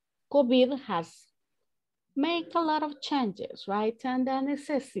 COVID has made a lot of changes, right? And the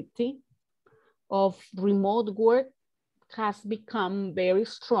necessity of remote work has become very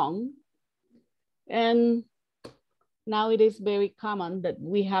strong. And now it is very common that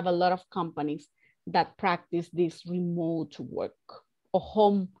we have a lot of companies that practice this remote work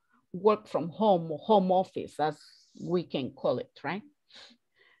or work from home or home office, as we can call it, right?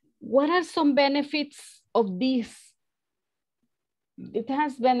 What are some benefits of this? It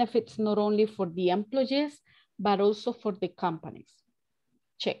has benefits not only for the employees, but also for the companies.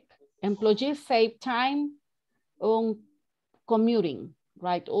 Check. Employees save time on commuting,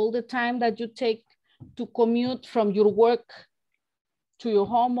 right? All the time that you take to commute from your work to your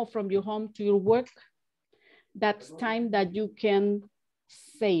home or from your home to your work, that's time that you can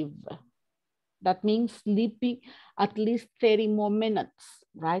save. That means sleeping at least 30 more minutes,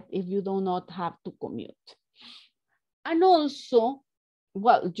 right? If you do not have to commute. And also,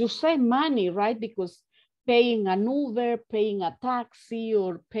 well, you save money, right? Because paying an Uber, paying a taxi,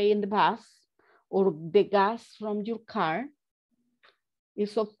 or paying the bus, or the gas from your car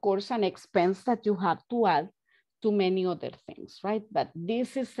is of course an expense that you have to add to many other things, right? But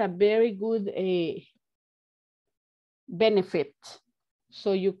this is a very good benefit.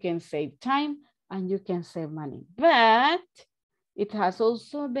 So you can save time and you can save money. But it has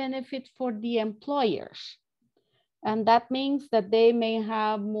also a benefit for the employers. And that means that they may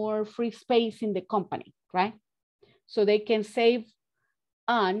have more free space in the company, right? So they can save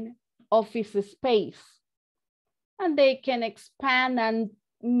on office space. And they can expand and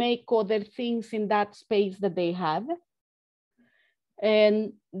make other things in that space that they have.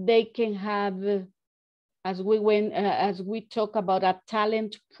 And they can have, as we talk about a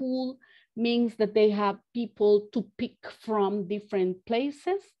talent pool, means that they have people to pick from different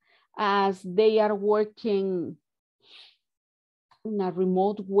places as they are working in a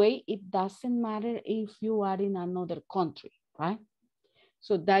remote way. It doesn't matter if you are in another country, right?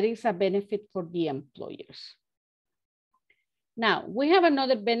 So that is a benefit for the employers. Now, we have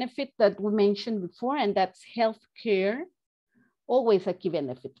another benefit that we mentioned before, and that's healthcare. Always a key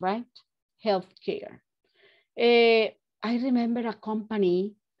benefit, right? Healthcare. I remember a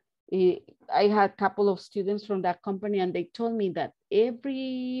company, I had a couple of students from that company, and they told me that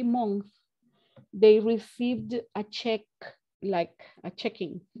every month they received a check, like a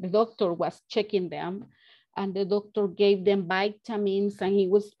checking. The doctor was checking them, and the doctor gave them vitamins, and he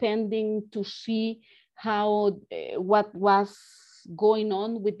was spending to see how, what was going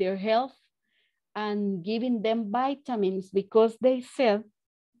on with their health, and giving them vitamins because they said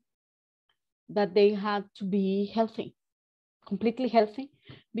that they had to be healthy, completely healthy,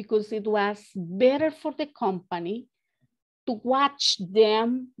 because it was better for the company to watch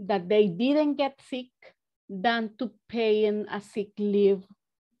them that they didn't get sick than to pay in a sick leave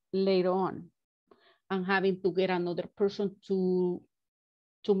later on and having to get another person to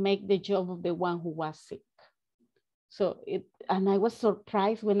make the job of the one who was sick. So and I was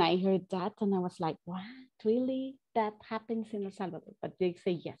surprised when I heard that, and I was like, what, really? That happens in El Salvador? But they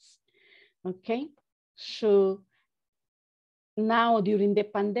say yes. Okay, so now during the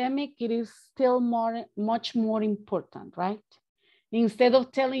pandemic, it is still much more important, right? Instead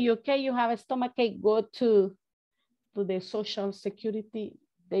of telling you, okay, you have a stomachache, go to the Social Security,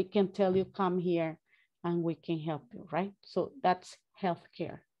 they can tell you, come here and we can help you, right? So that's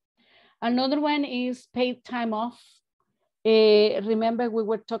healthcare. Another one is paid time off. Remember we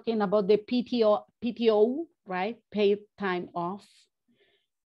were talking about the PTO, right? Paid time off.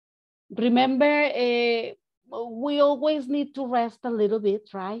 Remember, we always need to rest a little bit,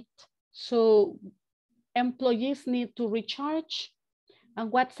 right? So employees need to recharge.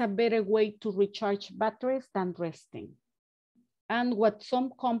 And what's a better way to recharge batteries than resting? And what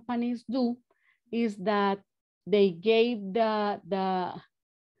some companies do is that they gave the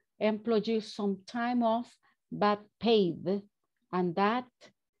employees some time off, but paid, and that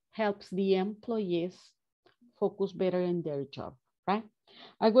helps the employees focus better in their job, right?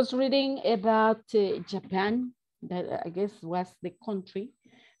 I was reading about Japan, that I guess was the country,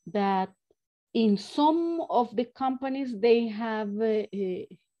 that in some of the companies they have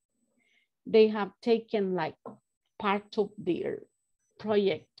taken like part of their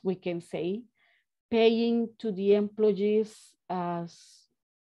project, we can say, paying to the employees as,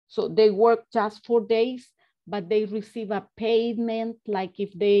 so they work just 4 days, but they receive a payment like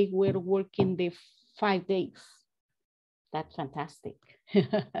if they were working the 5 days. That's fantastic,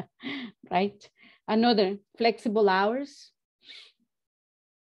 right? Another, flexible hours.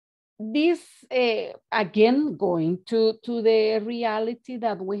 This, again, going to the reality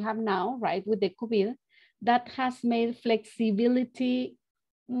that we have now, right, with the COVID, that has made flexibility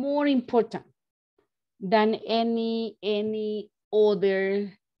more important than any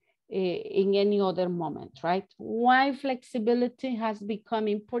other, in any other moment, right? Why flexibility has become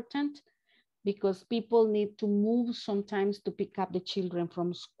important? Because people need to move sometimes to pick up the children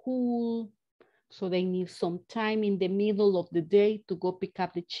from school. So they need some time in the middle of the day to go pick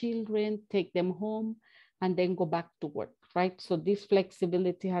up the children, take them home, and then go back to work, right? So this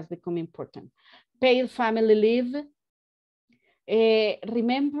flexibility has become important. Paid family leave.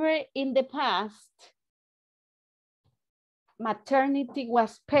 Remember in the past, maternity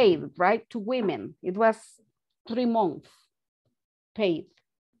was paid, right, to women. It was 3 months paid.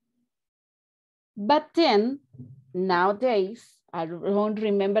 But then nowadays, I don't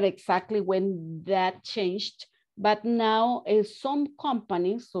remember exactly when that changed, but now some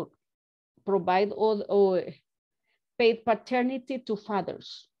companies provide all paid paternity to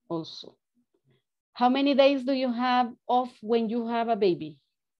fathers also. How many days do you have off when you have a baby?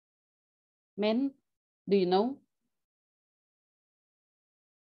 Men, do you know?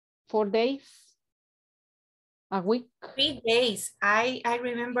 4 days? A week? 3 days. I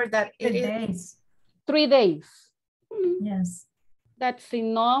remember that. 3 days. 3 days. Yes. That's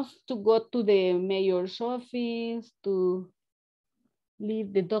enough to go to the mayor's office, to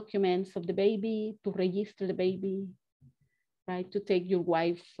leave the documents of the baby, to register the baby, right? To take your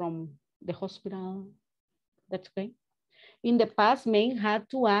wife from the hospital. That's okay. In the past, men had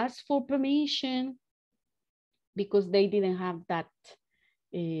to ask for permission because they didn't have that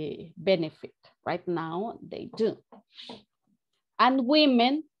benefit. Right now, they do. And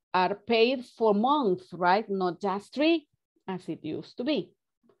women are paid for months, right? Not just 3, as it used to be.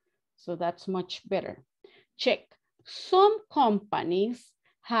 So that's much better. Check. Some companies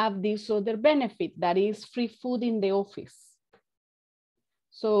have this other benefit, that is free food in the office.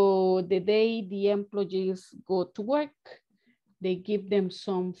 So the day the employees go to work, they give them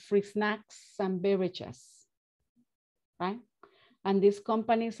some free snacks and beverages, right? And these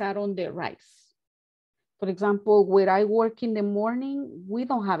companies are on the rise. For example, where I work in the morning, we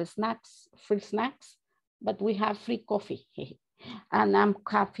don't have snacks, free snacks, but we have free coffee. And I'm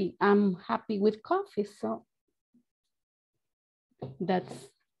happy with coffee, so that's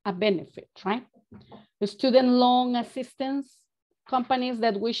a benefit, right? The student loan assistance, companies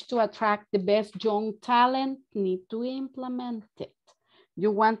that wish to attract the best young talent need to implement it.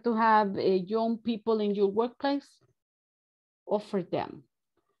 You want to have young people in your workplace? Offer them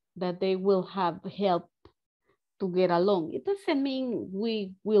that they will have help to get along. It doesn't mean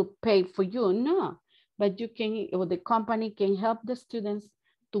we will pay for you, no, but you can, or the company can help the students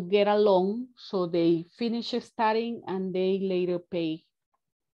to get along so they finish studying and they later pay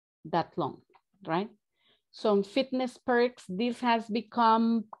that loan, right? Some fitness perks, this has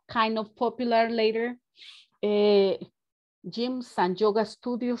become kind of popular later. Gyms and yoga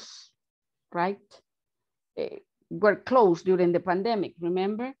studios, right? Were closed during the pandemic,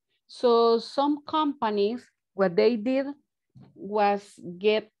 remember? So some companies, what they did was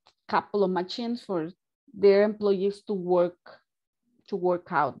get a couple of machines for their employees to work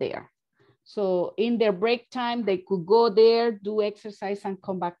out there. So in their break time, they could go there, do exercise and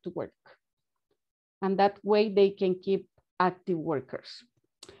come back to work. And that way they can keep active workers.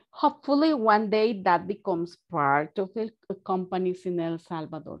 Hopefully one day that becomes part of the companies in El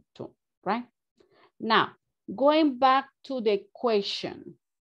Salvador too, right? Now, going back to the question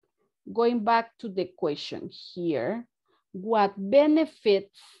here, what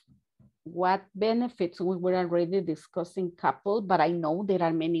benefits, we were already discussing couple, but I know there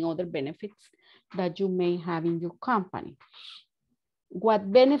are many other benefits that you may have in your company.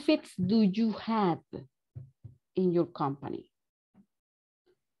 What benefits do you have in your company?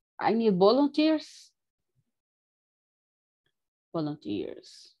 I need volunteers.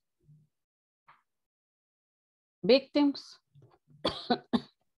 Volunteers. Victims.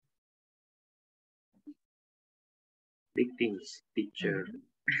 Victims, teacher.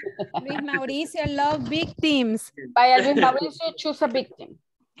 Luis Mauricio love victims. Vaya, Luis Mauricio, choose a victim.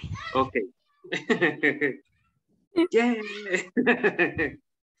 Okay. Yeah.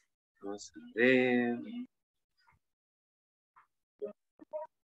 Vamos a ver.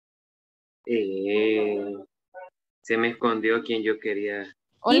 Se me escondió quien yo quería.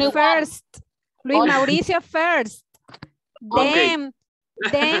 He first. Luis Mauricio first. Okay.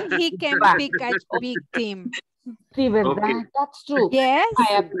 Then he can pick a victim. Sí, ¿verdad? Okay. That's true. Yes.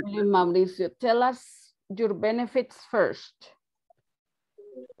 Luis Mauricio, tell us your benefits first.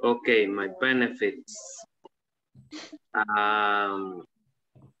 Okay, my benefits. I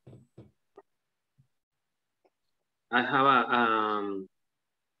have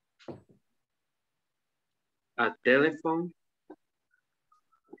a telephone.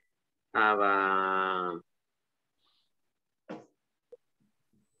 Have a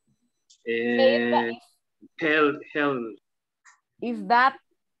help. Is that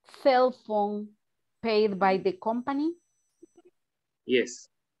cell phone paid by the company? Yes.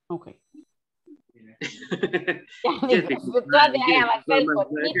 Okay. Yes, because I have a cell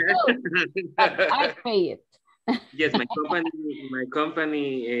phone. Me too, but I pay it. Yes, my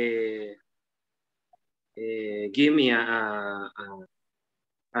company give me a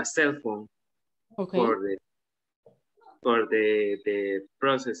cell phone. Okay. For the for the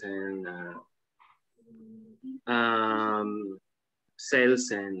process and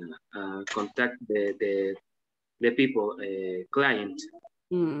sales and contact the people, client.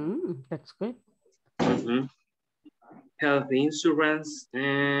 That's good. Health insurance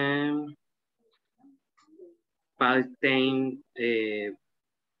and part-time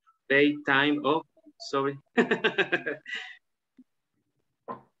pay time off, sorry.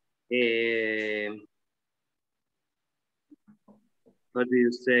 What do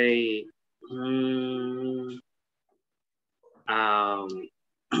you say?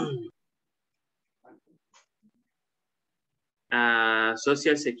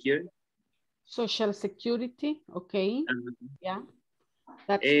 Social security. Social security, okay. Yeah.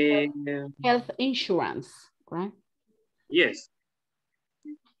 That's health insurance, right? Yes.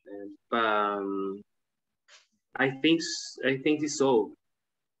 I think it's all.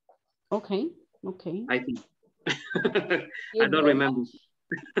 Okay, okay. I think. I don't remember.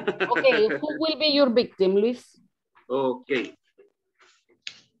 Okay, who will be your victim, Luis? Okay.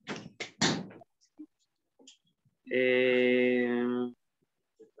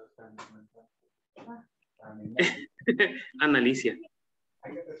 Analicia.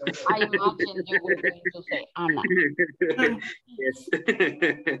 I imagine you were going to say Anna. Yes.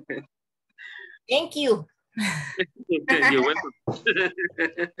 Thank you. You're welcome.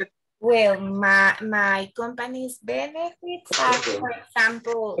 Well, my company's benefits are, for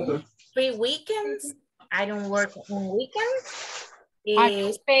example, free weekends. I don't work on weekends.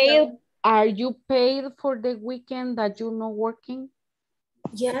 Are you paid for the weekend that you're not working?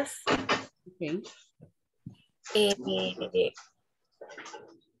 Yes. Okay.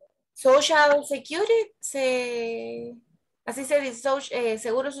 Social security, así se dice,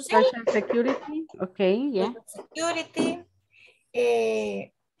 seguro social. Social security, okay, yeah. Social security.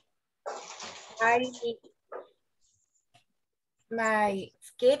 My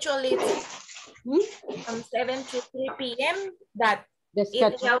schedule is from 7 to 3 p.m. That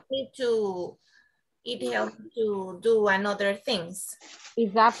it helped me to do another things.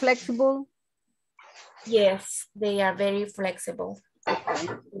 Is that flexible? Yes, they are very flexible.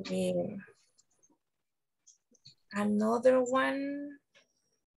 Another one,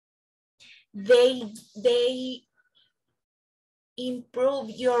 they improve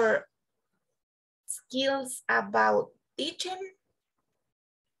your skills about teaching.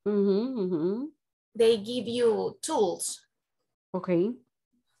 They give you tools. Okay.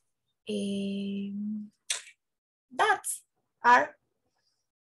 That's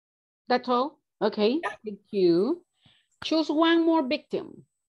all. Okay. Yeah. Thank you. Choose one more victim.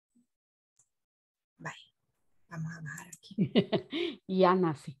 Bye. Vamos a bajar aquí. Ya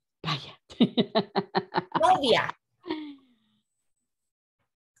nací. Vaya. Novia.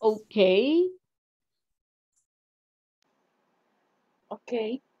 Okay.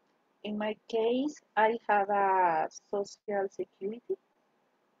 Okay. In my case, I have a social security.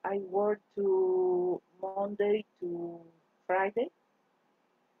 I work to Monday to Friday.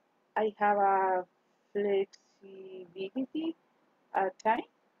 I have a flexibility at time.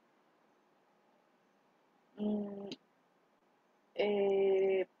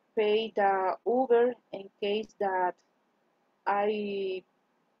 Pay the Uber in case that I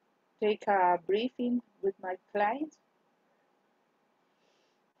take a briefing with my clients.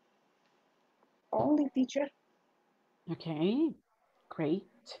 Only, teacher. Okay, great.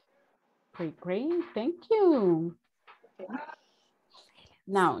 Great. Thank you. Okay.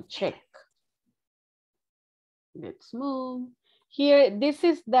 Now check. Let's move. Here, this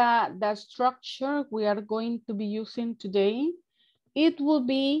is the structure we are going to be using today. It will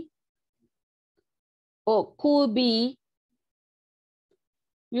be, or could be,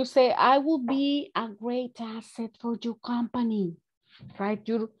 you say, I will be a great asset for your company, right?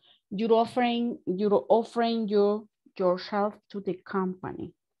 You're offering yourself to the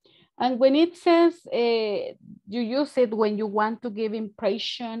company. And when it says, you use it when you want to give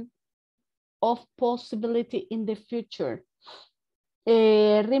impression of possibility in the future.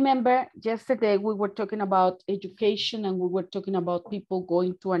 Remember, yesterday we were talking about education and we were talking about people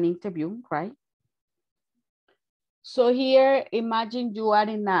going to an interview, right? So here, imagine you are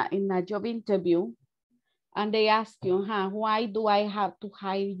in a job interview and they ask you, why do I have to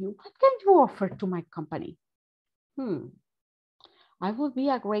hire you? What can you offer to my company? I will be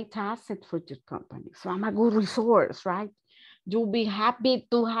a great asset for your company. So I'm a good resource, right? You'll be happy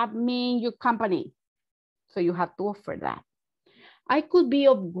to have me in your company. So you have to offer that. I could be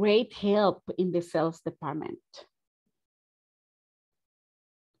of great help in the sales department.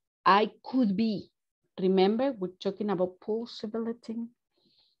 I could be. Remember, we're talking about possibility.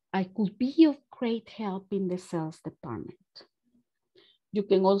 I could be of great help in the sales department. You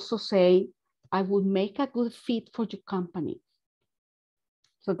can also say, I would make a good fit for your company.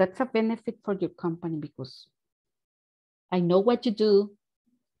 So that's a benefit for your company because I know what you do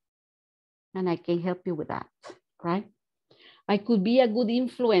and I can help you with that, right? I could be a good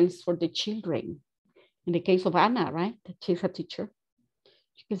influence for the children. In the case of Anna, right? She's a teacher.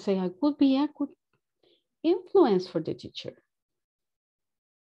 You can say, I could be a good influence for the teacher.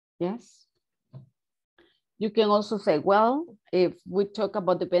 Yes. You can also say, well, if we talk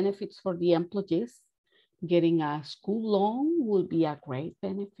about the benefits for the employees, getting a school loan would be a great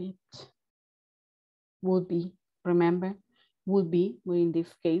benefit. Would be, remember, would be, well, in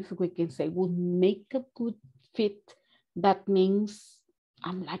this case, we can say would make a good fit. That means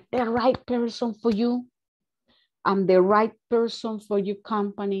I'm like the right person for you. I'm the right person for your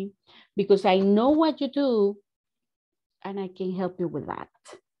company because I know what you do and I can help you with that.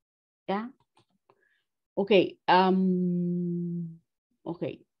 Yeah. Okay.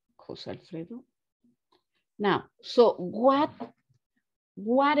 Okay, Jose Alfredo. Now, so what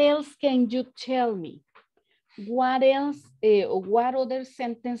else can you tell me? What else, what other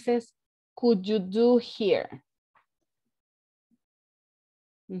sentences could you do here?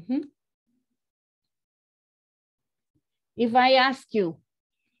 If I ask you,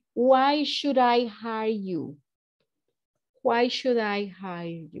 why should I hire you? Why should I hire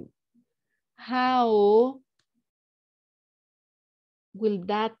you? How will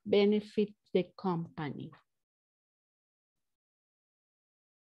that benefit the company?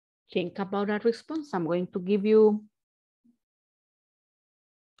 Think about a response. I'm going to give you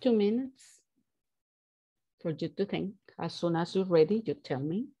 2 minutes for you to think. As soon as you're ready, you tell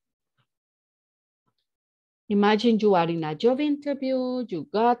me. Imagine you are in a job interview, you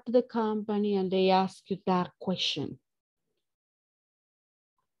got to the company and they ask you that question.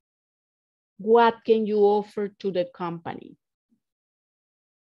 What can you offer to the company?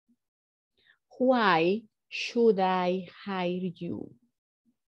 Why should I hire you?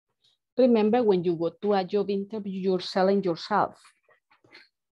 Remember, when you go to a job interview, you're selling yourself.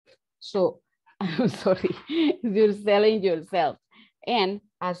 So, I'm sorry, you're selling yourself. And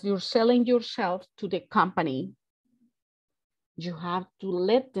as you're selling yourself to the company, you have to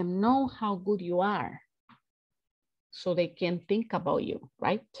let them know how good you are so they can think about you,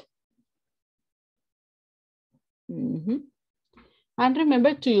 right? And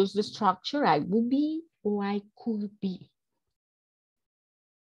remember to use the structure, I would be or I could be.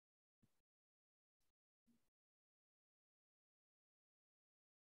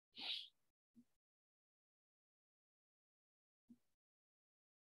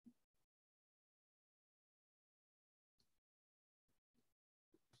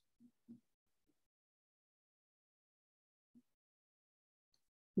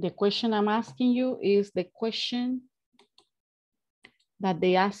 The question I'm asking you is the question that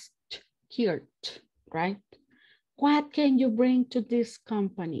they asked here, right? What can you bring to this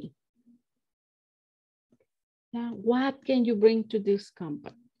company? Yeah, what can you bring to this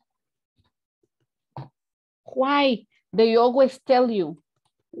company? Why? They always tell you,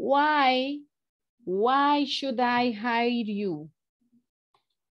 why should I hire you?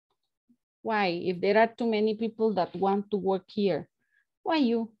 Why? If there are too many people that want to work here, why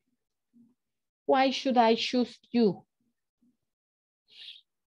you? Why should I choose you?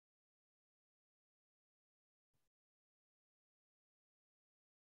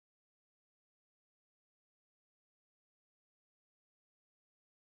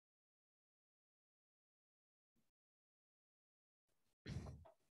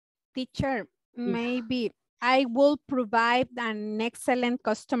 Teacher, maybe I will provide an excellent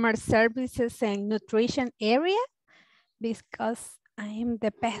customer services and nutrition area because I am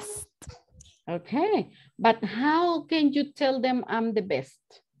the best. Okay, but how can you tell them I'm the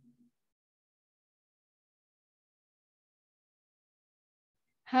best?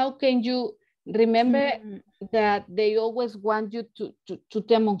 How can you remember that they always want you to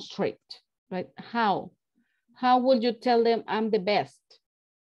demonstrate, right? How will you tell them I'm the best?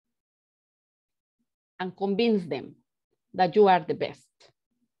 And convince them that you are the best.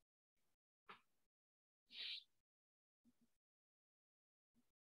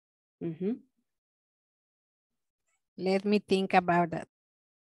 Let me think about that.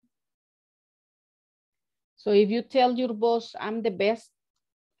 So if you tell your boss, I'm the best,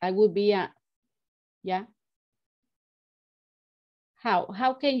 I will be a, yeah.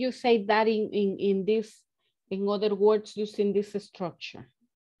 How can you say that in this, in other words, using this structure?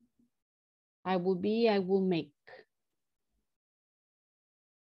 I will be, I will make.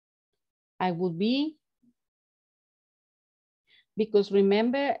 I will be. Because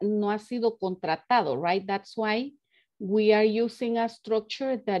remember, no ha sido contratado, right? That's why we are using a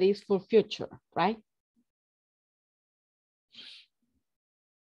structure that is for future, right?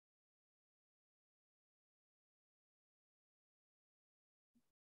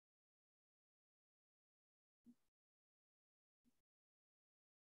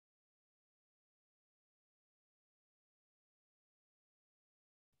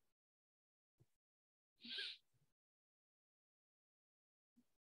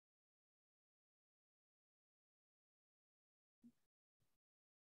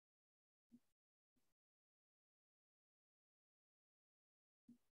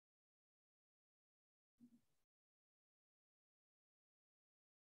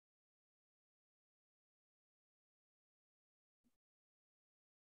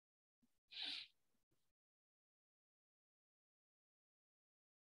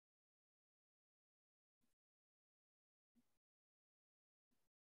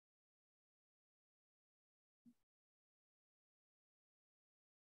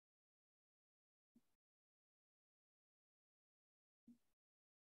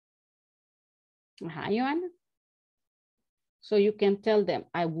 Joanna. So you can tell them,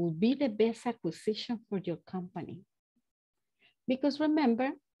 I will be the best acquisition for your company. Because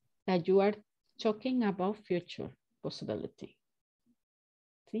remember that you are talking about future possibility.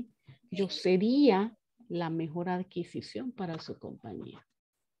 ¿Sí? Yo sería la mejor adquisición para su compañía.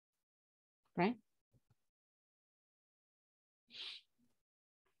 Right?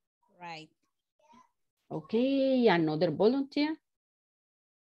 Right. Okay, another volunteer.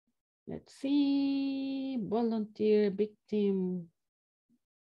 Let's see, volunteer, victim,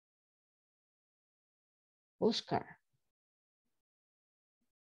 Oscar.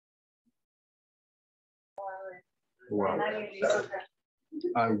 Well,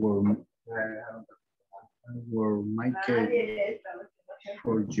 I will make it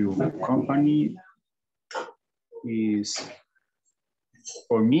for your company is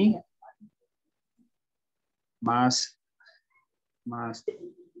for me más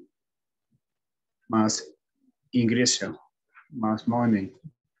ingreso, más money.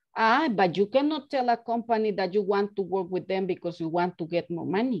 But you cannot tell a company that you want to work with them because you want to get more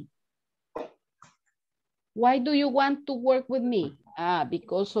money. Why do you want to work with me?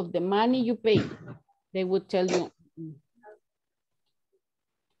 Because of the money you pay. They would tell you.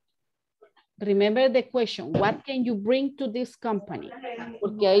 Remember the question, what can you bring to this company?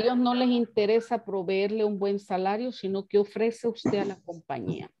 Porque a ellos no les interesa proveerle un buen salario, sino que ofrece usted a la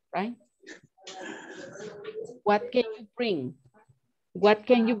compañía, right? What can you bring? What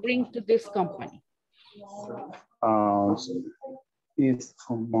can you bring to this company? It's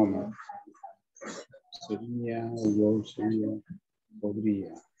a moment.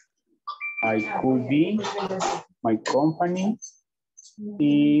 Podría. I could be, my company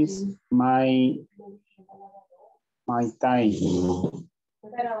is my time.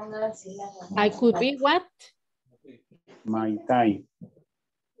 I could be what? My time.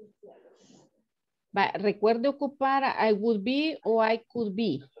 Recuerde ocupar I would be o I could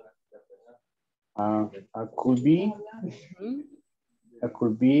be. I could be. I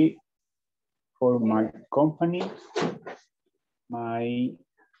could be for my company, my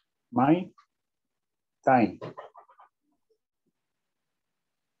time.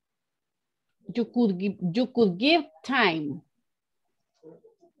 You could give time.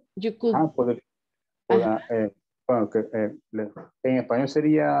 You could. En español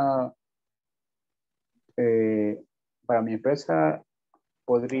sería para mi empresa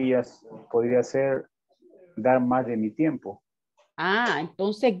podría ser dar más de mi tiempo.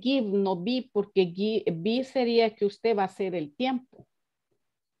 Entonces give no be, porque be sería que usted va a hacer el tiempo.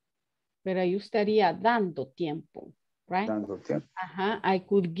 Pero ahí estaría dando tiempo, right? Dando tiempo. I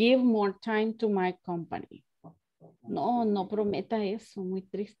could give more time to my company. No prometa eso, muy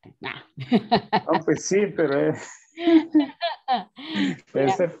triste. Nah. No, pues sí, pero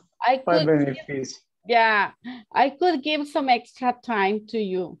I could give some extra time to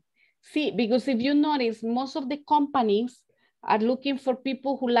you. See, because if you notice, most of the companies are looking for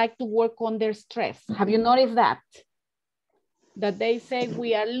people who like to work under stress. Have you noticed that? That they say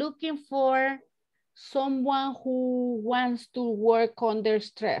we are looking for someone who wants to work under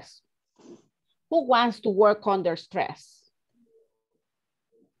stress. Who wants to work under stress?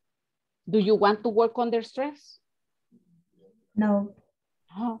 Do you want to work under stress? No.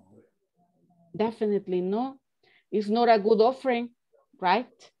 Oh, definitely no. It's not a good offering, right?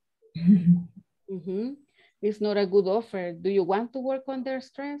 It's not a good offer. Do you want to work under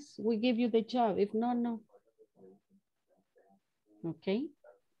stress? We give you the job. If not, no. Okay.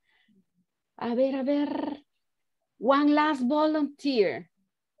 A ver. One last volunteer.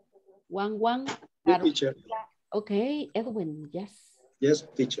 One. Yes, teacher. Okay, Edwin, yes. Yes,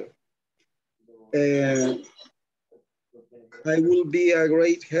 teacher. I will be a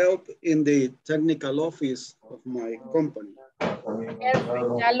great help in the technical office of my company. Perfect,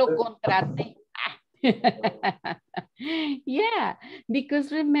 ya lo contraté. Yeah,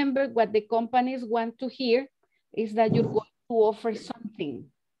 because remember what the companies want to hear is that you're going to offer something,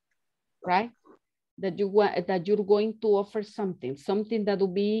 right? That you're going to offer something that will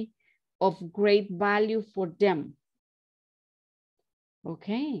be of great value for them.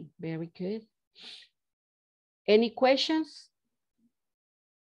 Okay, very good. Any questions?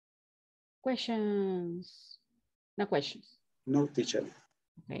 Questions? No questions. No, teacher.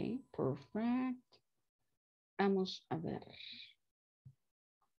 Okay, perfect. Vamos a ver.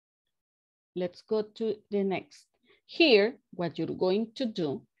 Let's go to the next. Here, what you're going to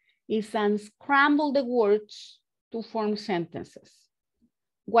do is unscramble the words to form sentences.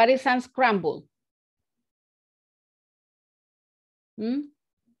 What is unscramble?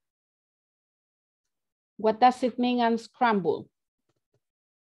 What does it mean unscramble?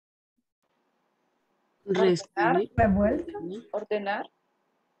 Ordenar.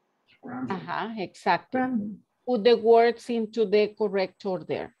 Ajá, exactly. Put the words into the correct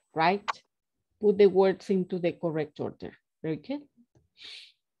order, right? Put the words into the correct order. Very good.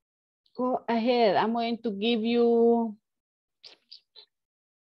 Go ahead. I'm going to give you...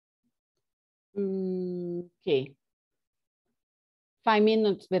 Okay. 5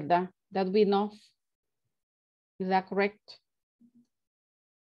 minutes, ¿verdad? That will be enough. Is that correct?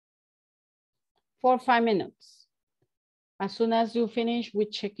 4 or 5 minutes. As soon as you finish, we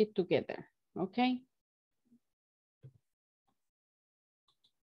check it together, okay?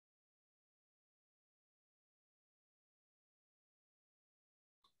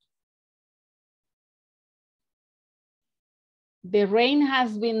 The rain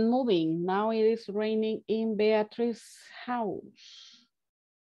has been moving. Now it is raining in Beatrice's house.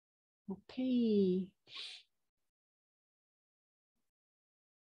 Okay.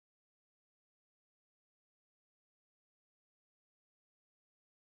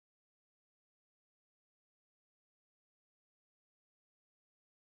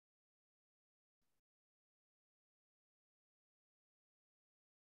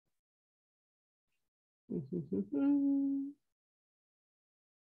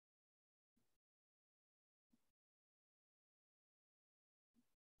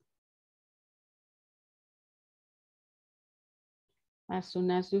 As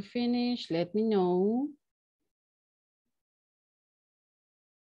soon as you finish, let me know.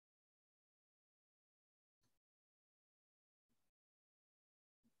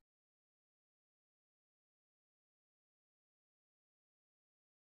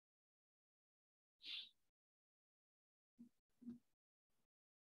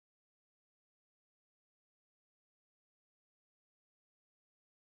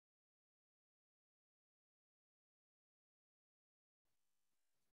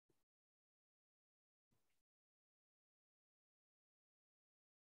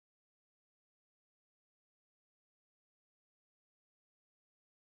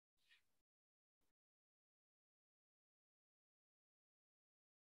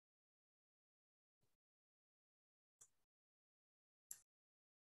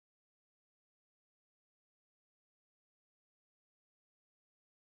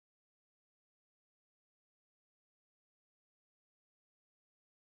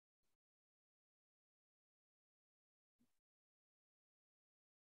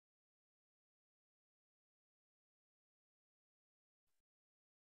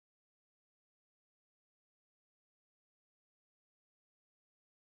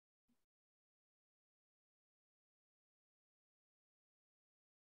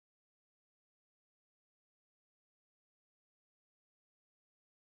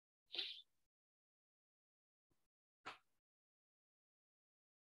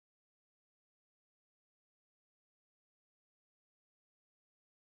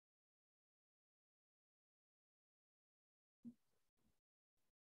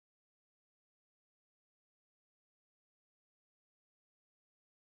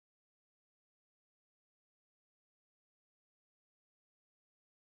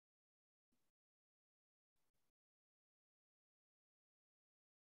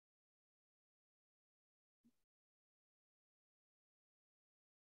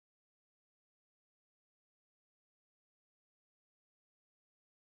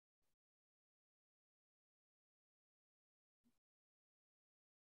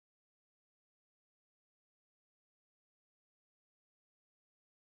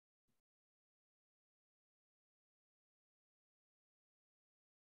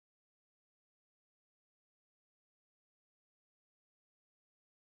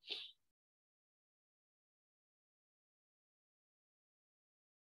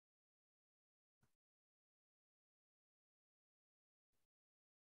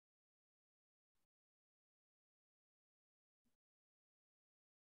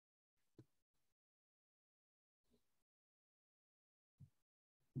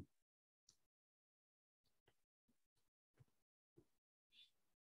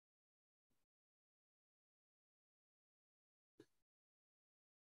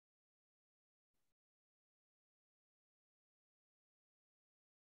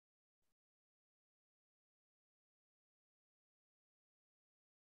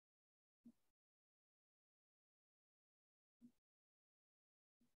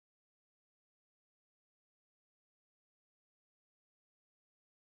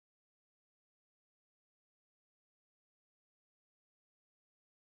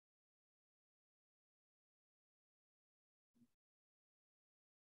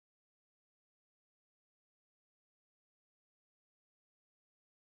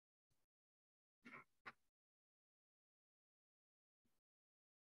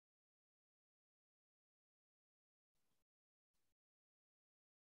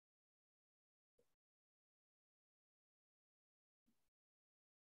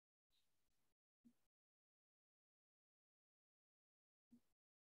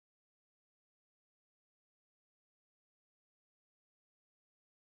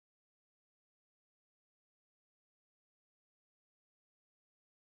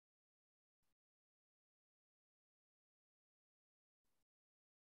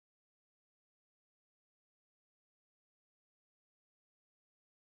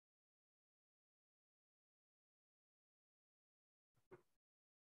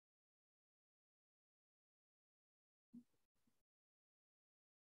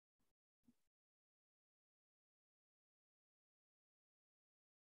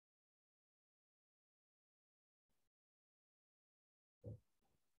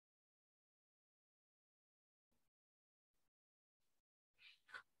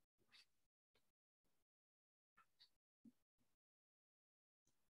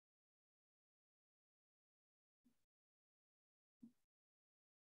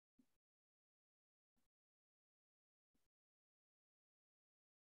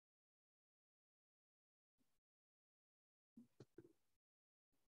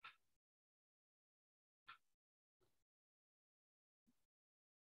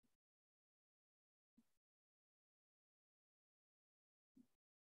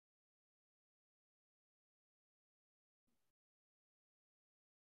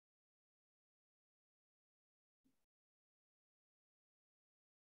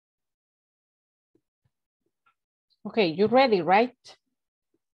 Okay, you ready, right?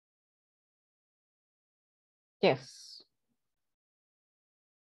 Yes.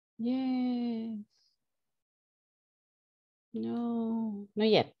 Yes. No, not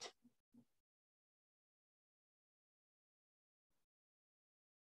yet.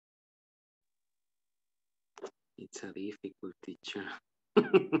 It's a difficult teacher.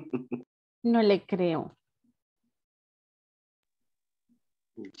 No le creo.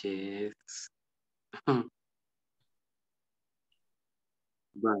 Yes.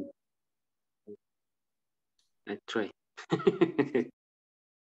 But I try.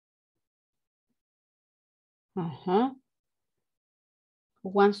 Uh-huh. Who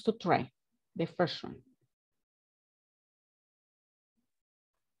wants to try the first one?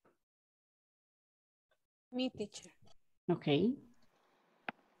 Me, teacher. Okay.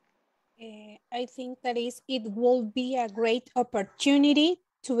 I think that it will be a great opportunity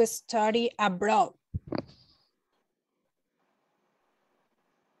to study abroad.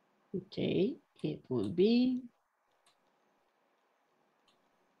 Okay, it will be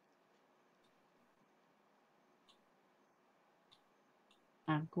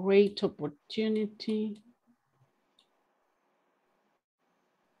a great opportunity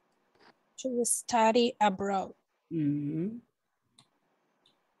to study abroad. Mm-hmm.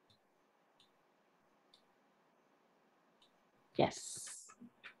 Yes,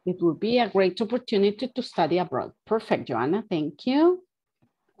 it will be a great opportunity to study abroad. Perfect, Joanna, thank you.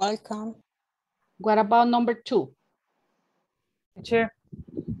 Welcome. What about number 2? Teacher.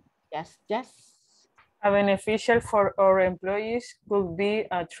 Yes, yes. A beneficial for our employees could be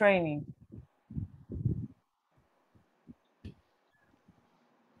a training.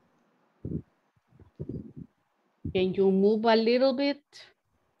 Can you move a little bit?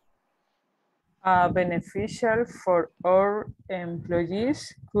 Beneficial for our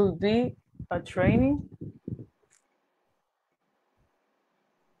employees could be a training.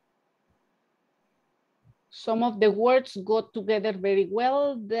 Some of the words go together very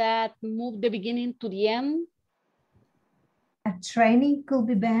well that move the beginning to the end. A training could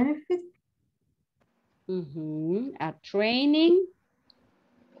be benefit. A training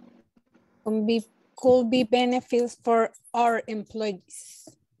could be benefits for our employees.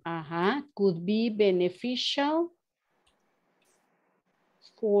 Could be beneficial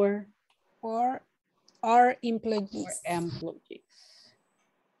for our employees.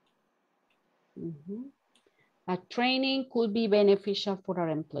 A training could be beneficial for our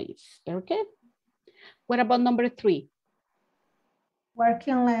employees. Very good. What about number 3?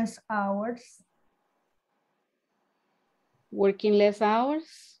 Working less hours. Working less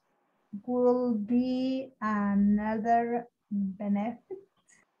hours will be another benefit.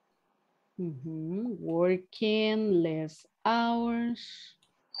 Working less hours.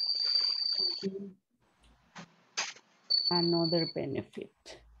 Another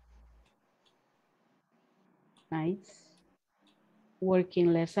benefit. Nice.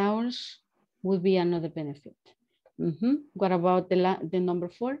 Working less hours will be another benefit. What about the number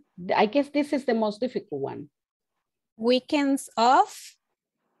 4? I guess this is the most difficult one. Weekends off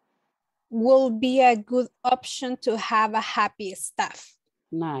will be a good option to have a happy staff.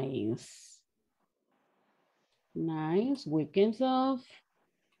 Nice. Nice. Weekends off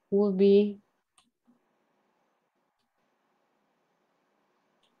will be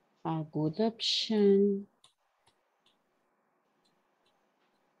a good option.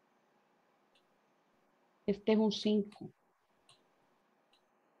 Este es un 5.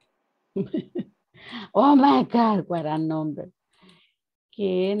 Oh my God, what a number.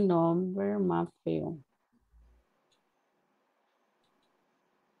 Qué nombre más feo.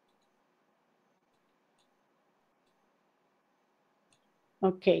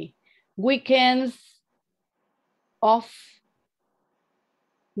 Okay, weekends off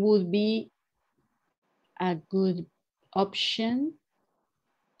would be a good option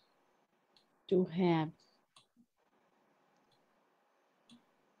to have.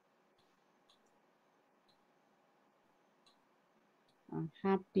 A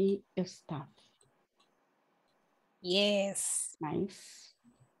happy staff. Yes. Nice,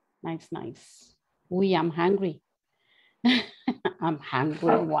 nice, nice. Uy, I'm hungry. I'm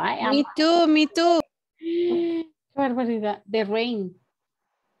hungry. Why? Me too, me too. The rain.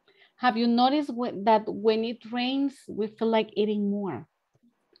 Have you noticed that when it rains, we feel like eating more?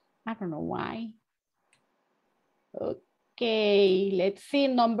 I don't know why. Okay, let's see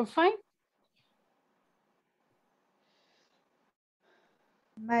number 5.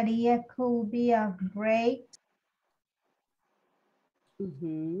 Maria could be a great.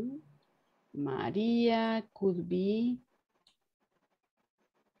 Maria could be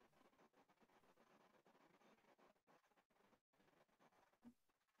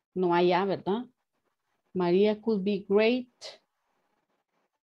No hay A, ¿verdad? Maria could be great.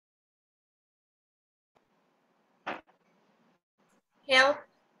 Help.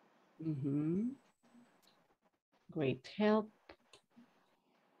 Great help.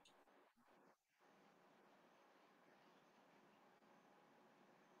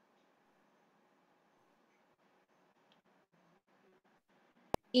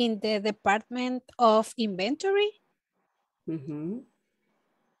 In the department of inventory.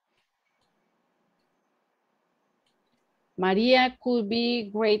 Maria could be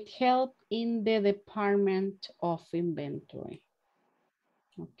great help in the department of inventory.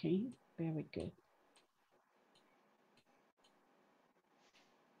 Okay, very good.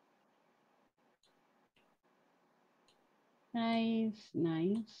 Nice,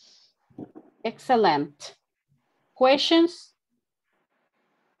 nice. Excellent. Questions?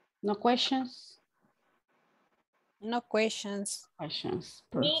 No questions? No questions. Questions.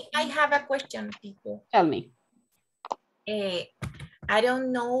 Me, I have a question, people. Tell me. I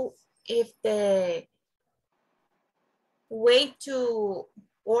don't know if the way to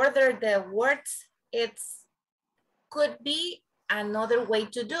order the words, could be another way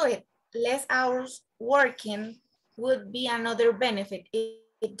to do it. Less hours working would be another benefit.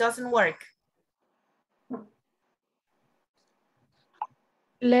 It doesn't work.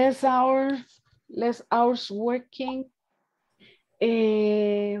 Less hours working.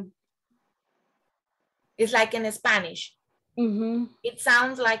 It's like in Spanish. It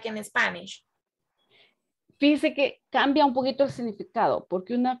sounds like in Spanish. Fíjese que cambia un poquito el significado,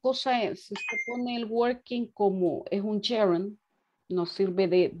 porque una cosa es, si usted pone el working como es un gerund, nos sirve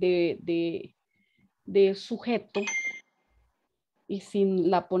de sujeto, y si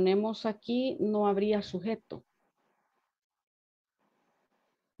la ponemos aquí, no habría sujeto.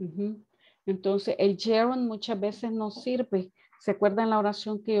 Entonces, el gerund muchas veces nos sirve. ¿Se acuerdan la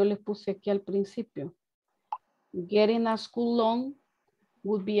oración que yo les puse aquí al principio? Getting a school loan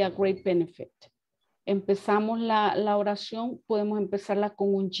would be a great benefit. Empezamos la oración, podemos empezarla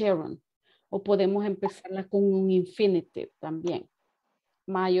con un gerund o podemos empezarla con un infinitive también.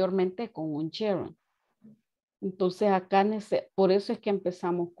 Mayormente con un gerund. Entonces acá, por eso es que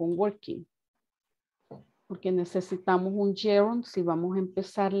empezamos con working. Porque necesitamos un gerund. Si vamos a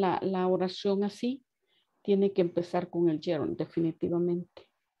empezar la oración así, tiene que empezar con el gerund, definitivamente.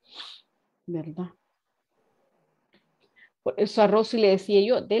 ¿Verdad? Por eso a Rosy le decía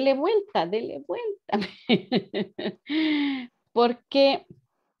yo, dele vuelta, dele vuelta. Porque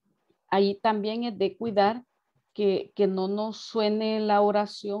ahí también es de cuidar que no nos suene la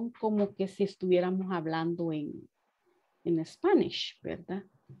oración como que si estuviéramos hablando en Spanish, ¿verdad?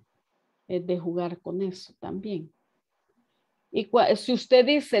 Es de jugar con eso también. Y si usted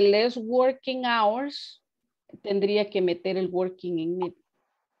dice less working hours, tendría que meter el working en medio.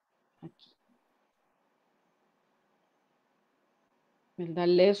 Aquí. ¿Verdad?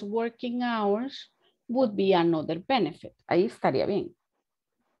 Less working hours would be another benefit. Ahí estaría bien.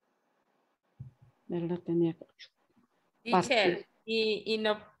 ¿Verdad? Tenía que... Teacher, y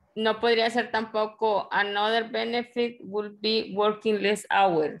no podría ser tampoco another benefit would be working less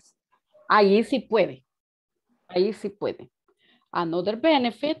hours. Ahí sí puede. Ahí sí puede. Another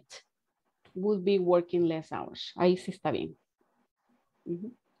benefit would be working less hours. Ahí sí está bien.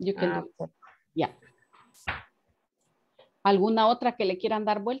 You can do it. Yeah. ¿Alguna otra que le quieran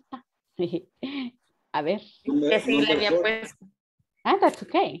dar vuelta? A ver. That's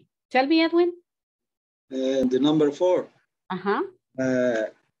okay. Tell me, Edwin. The number 4.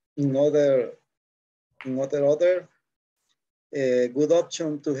 In other good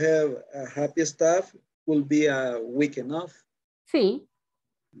option to have a happy staff will be a weekend off. Sí.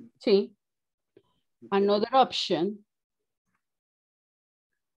 Sí. Another option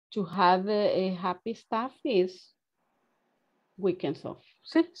to have a happy staff is weekends off.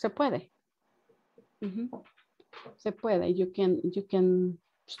 Sí, se puede. Se puede. You can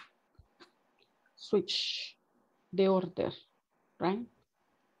switch the order, right?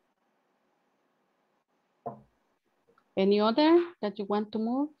 Any other that you want to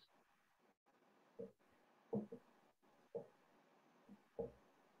move?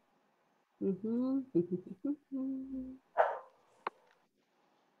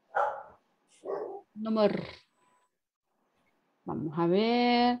 Número. Vamos a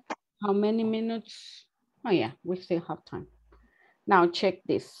ver. How many minutes? Oh yeah, we still have time. Now check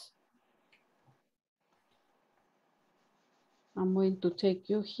this. I'm going to take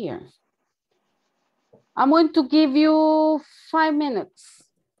you here. I'm going to give you 5 minutes.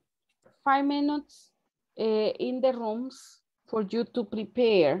 5 minutes in the rooms for you to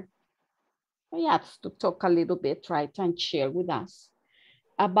prepare. Yes, to talk a little bit, right, and share with us.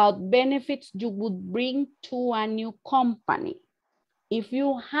 about benefits you would bring to a new company if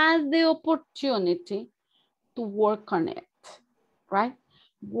you had the opportunity to work on it, right?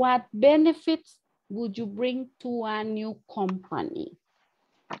 What benefits would you bring to a new company?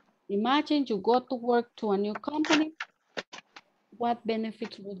 Imagine you go to work to a new company. What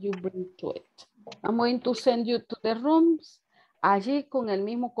benefits would you bring to it? I'm going to send you to the rooms. Allí con el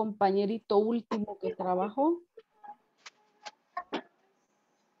mismo compañerito último que trabajó.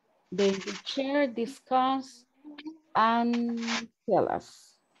 Then you share, discuss, and tell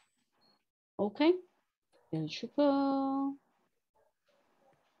us. Okay? There you go.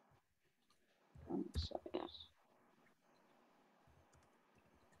 Vamos a ver.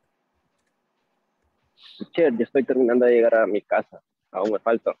 Teacher, ya estoy terminando de llegar a mi casa. Aún me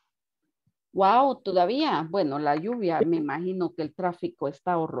falta. Wow, todavía. Bueno, la lluvia, me imagino que el tráfico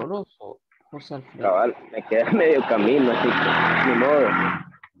está horroroso, José Alfredo. Cabal, me queda medio camino, así que ni modo.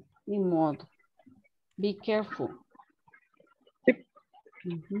 Ni modo. Be careful.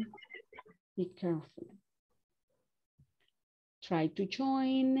 Be careful. Try to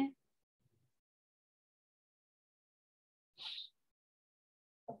join.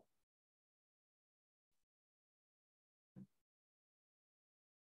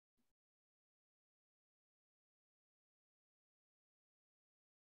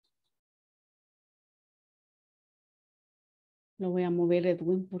 Lo voy a mover,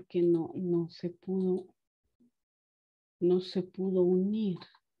 Edwin, porque no se pudo unir.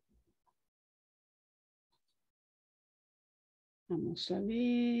 Vamos a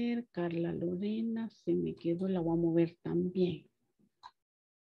ver, Carla Lorena, se me quedó, la voy a mover también.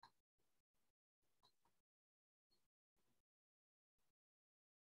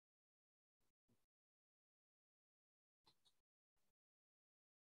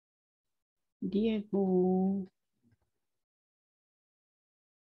 Diego.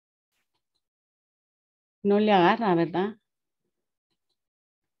 No le agarra, ¿verdad?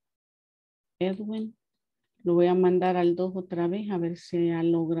 Edwin. Lo voy a mandar al 2 otra vez a ver si ella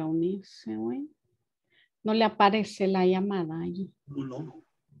logra unirse hoy. No le aparece la llamada allí. No,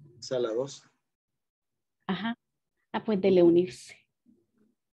 es a la 2. Ajá. Ah, pues dele unirse.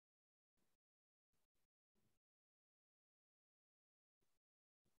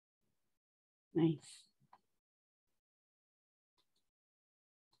 Nice.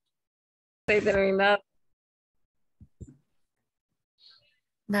 Estoy terminado.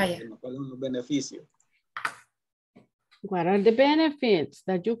 Vaya. ¿Cuáles son los beneficios? What are the benefits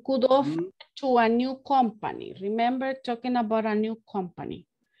that you could offer to a new company? Remember talking about a new company.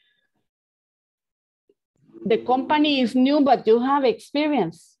 The company is new, but you have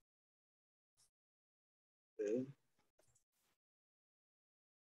experience. Okay.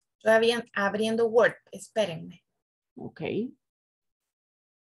 Todavía abriendo Word, espérenme. Okay.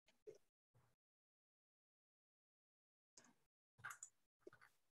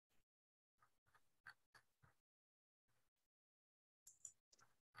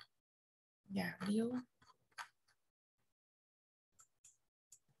 Ya abrió.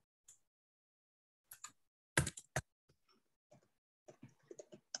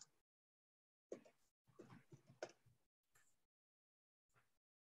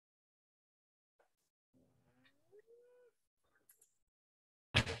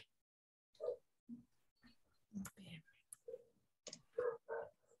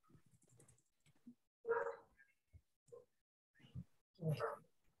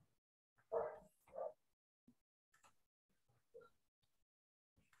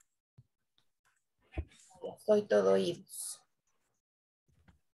 Soy todo oídos.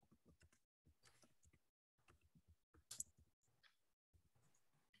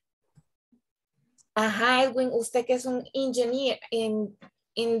 Ajá, Edwin, usted que es un ingeniero,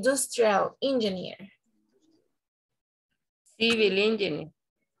 industrial engineer. Civil engineer.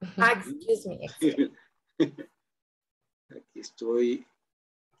 Excuse me. Aquí estoy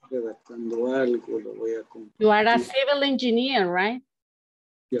redactando algo, lo voy a compartir. You are a civil engineer, right?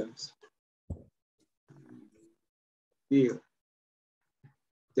 Yes. Here.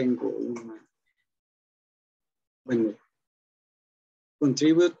 Tengo una. Bueno.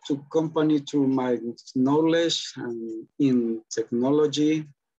 Contribute to company through my knowledge and in technology,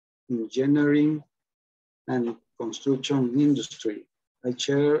 engineering, and construction industry. I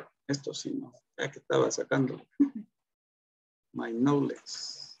share esto, sí, no, ya que estaba sacando. My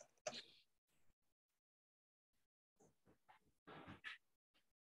knowledge.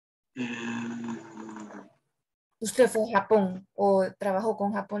 ¿Usted fue a Japón o trabajó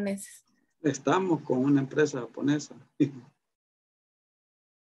con japoneses? Estamos con una empresa japonesa.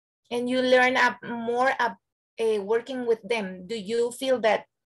 And you learn more working with them. Do you feel that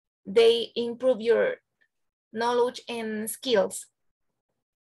they improve your knowledge and skills?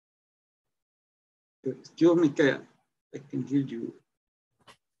 Excuse me, I can hear you.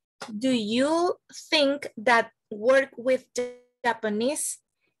 Do you think that work with Japanese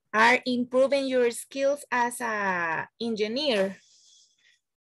are improving your skills as an engineer?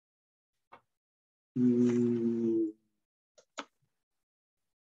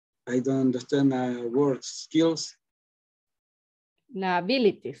 I don't understand word skills. The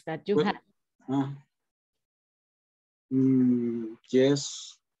abilities that you have.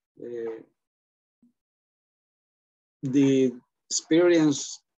 Yes. The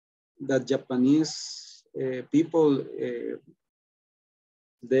experience that Japanese people,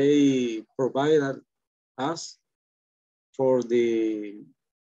 they provide us for the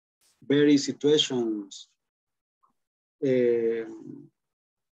very situations in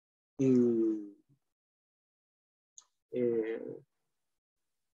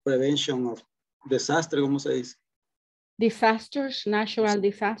prevention of disaster, ¿cómo se dice? Disasters, natural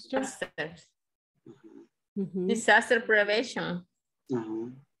disasters. Disaster prevention.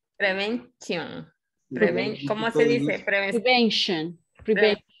 Prevention. ¿Cómo se dice? Prevention.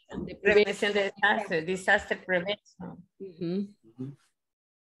 Prevención de desastres. Disaster prevention.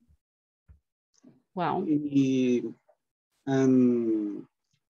 Wow. And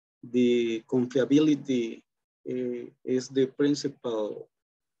the confiability is the principal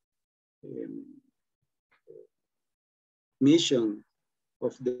mission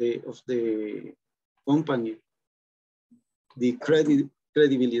of the company. The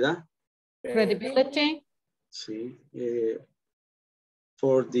credibilidad. Credibility. Sí.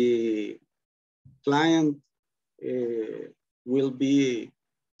 For the client will be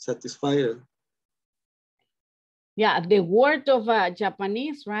satisfied. Yeah, the word of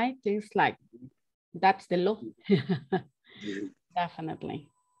Japanese, right? Is like, that's the law. Definitely.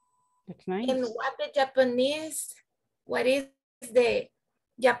 That's nice. And what is the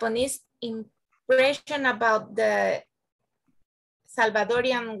Japanese impression about the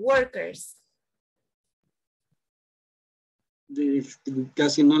Salvadorian workers?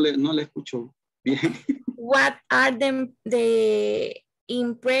 Casi no le escucho bien. What are the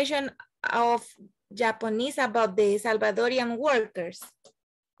impression of Japanese about the Salvadorian workers?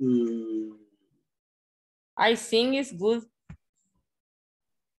 I think it's good.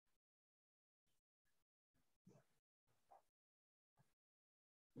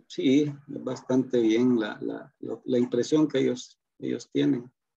 Sí, es bastante bien la impresión que ellos tienen.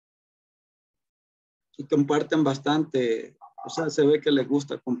 Y comparten bastante, o sea, se ve que les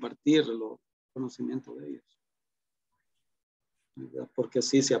gusta compartir los conocimientos de ellos. ¿Verdad? Porque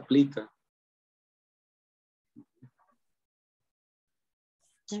sí se aplica.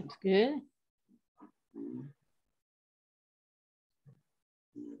 That's good.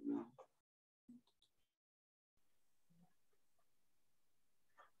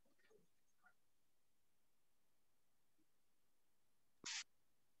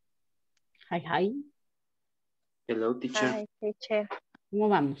 Hi. Hello, teacher. Hi, teacher. ¿Cómo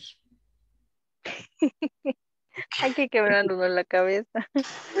vamos? Hay que quebrándonos la cabeza.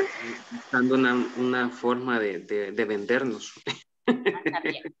 Buscando una forma de vendernos.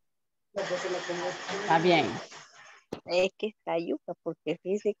 Está bien. Es que está yuca, porque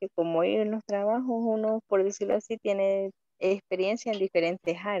fíjese que como yo en los trabajos, uno, por decirlo así, tiene experiencia en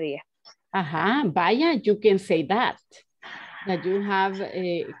diferentes áreas. Ajá, vaya, you can say that you have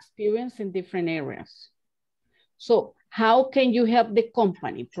experience in different areas. So, how can you help the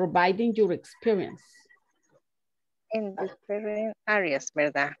company providing your experience? En diferentes áreas,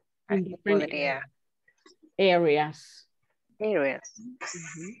 ¿verdad? In Aquí different podría... areas. Mm-hmm.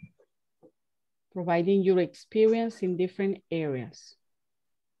 Providing your experience in different areas.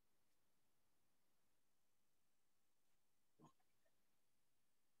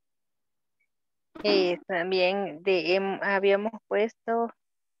 También habíamos puesto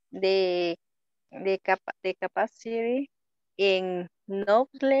de capacity en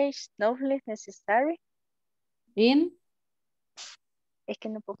knowledge necessary. In? Es que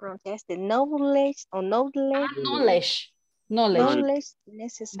no puedo pronunciar knowledge o knowledge. Knowledge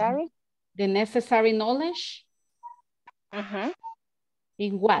necessary. The necessary knowledge?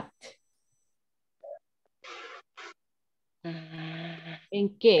 In what?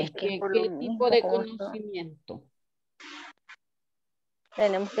 ¿En qué? ¿Qué tipo de conocimiento?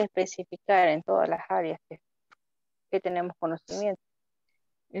 Tenemos que especificar en todas las áreas que tenemos conocimiento.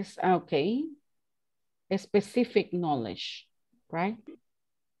 Es, okay. Specific knowledge, right?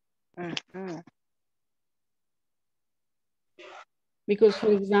 Because,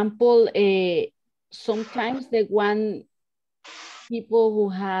 for example, sometimes the one people who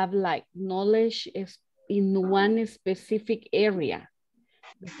have like knowledge in one specific area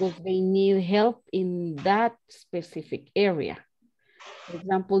because they need help in that specific area. For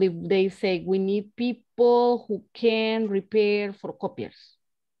example, if they say we need people who can repair photocopiers,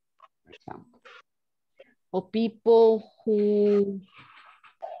 for example, or people who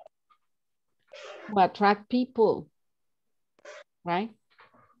attract people, right?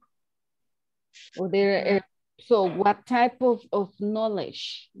 Or there. So what type of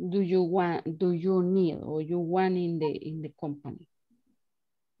knowledge do you need or you want in the company?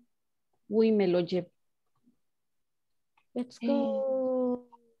 Uy, me lo llevo. Let's go.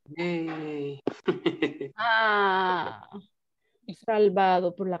 Yay.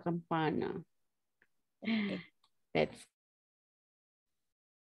 Salvado por la campana. Let's.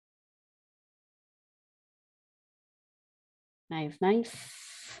 Nice, nice.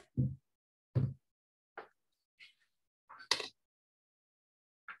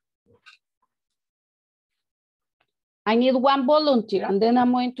 I need one volunteer and then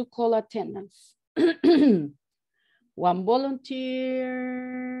I'm going to call attendance. One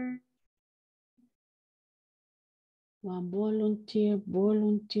volunteer. One volunteer,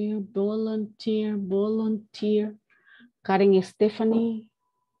 volunteer, volunteer, volunteer. Karen Stephanie.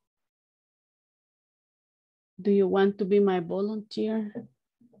 Do you want to be my volunteer?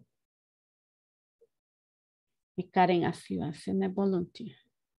 Y Karen así va a ser mi volunteer.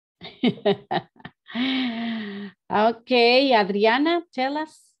 Okay, Adriana, tell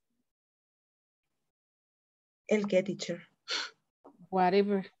us. El qué, teacher.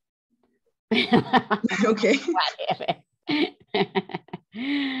 Whatever. Okay. Whatever.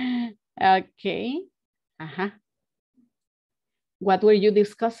 Okay. What were you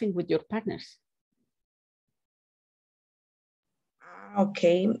discussing with your partners?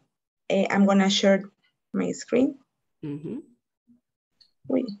 Okay. I'm gonna share my screen.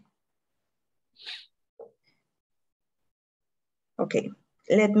 Wait. Okay.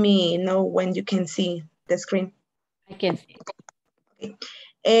 Let me know when you can see the screen. I can see.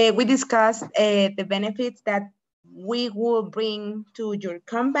 Okay. We discussed the benefits that we will bring to your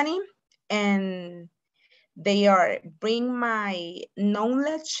company, and they are bring my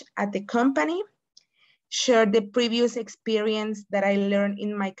knowledge at the company, share the previous experience that I learned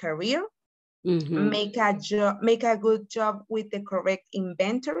in my career, make a good job with the correct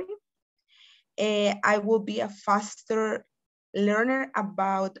inventory. I will be a faster learner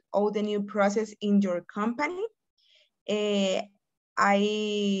about all the new process in your company.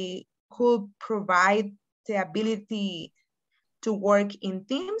 I could provide the ability to work in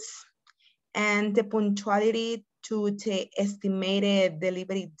teams and the punctuality to the estimated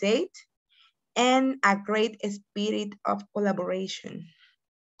delivery date and a great spirit of collaboration.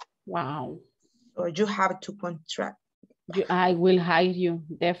 Wow. Or you have to contract. I will hire you,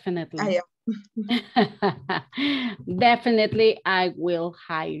 definitely. I am. Definitely, I will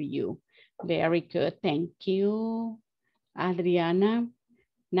hire you. Very good, thank you, Adriana.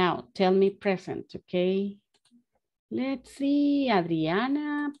 Now, tell me present, okay? Let's see,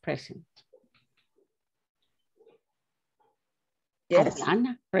 Adriana, present. Yes.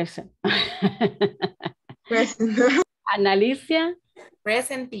 Adriana, present. Present. Analicia.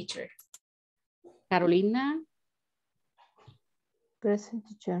 Present, teacher. Carolina. Present,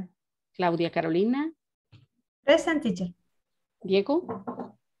 teacher. Claudia Carolina. Present, teacher. Diego.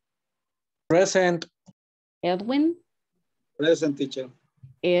 Present. Edwin. Present, teacher.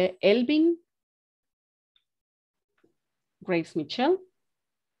 Elvin. Grace Michelle.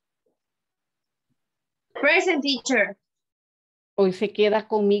 Present, teacher. Hoy se queda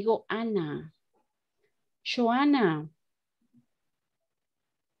conmigo Ana. Joana.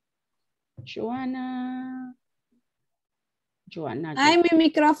 Joana. I'm in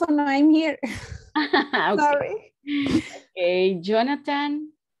microphone. I'm here. Okay. Sorry. Okay,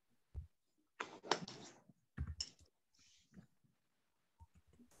 Jonathan.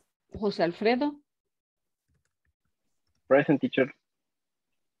 José Alfredo. Present, teacher.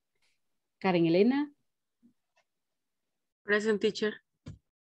 Karen Elena. Present, teacher.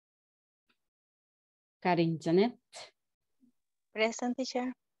 Karen Janet. Present,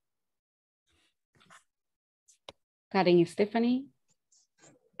 teacher. Karen Stephanie.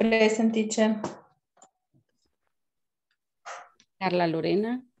 Present, teacher. Carla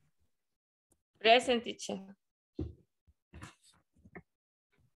Lorena. Present, teacher.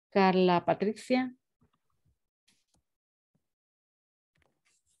 Carla Patricia.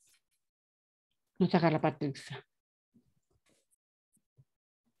 No está Carla Patricia.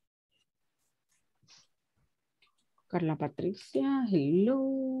 Carla Patricia,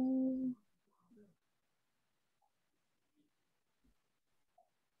 hello.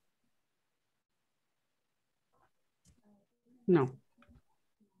 No.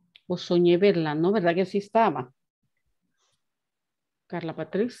 O soñé verla, ¿no? ¿Verdad que sí estaba? Carla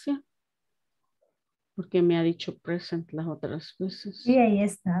Patricia. Porque me ha dicho present las otras veces. Sí, ahí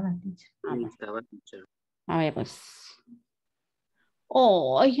estaba, teacher. Ahí estaba, teacher. A ver, pues.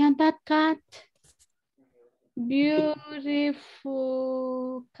 Oh, and that cat. Beautiful,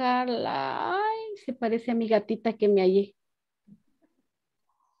 Carla. Ay, se parece a mi gatita que me hallé.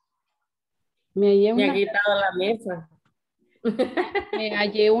 Me hallé Me ha una, quitado la mesa. me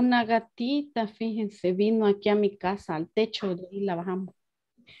hallé una gatita, fíjense, vino aquí a mi casa, al techo, de ahí la bajamos.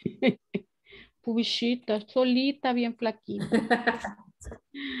 Pubichita, solita, bien flaquita.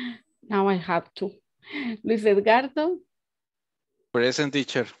 Now I have to. Luis Edgardo. Present,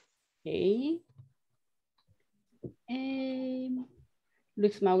 teacher. Okay.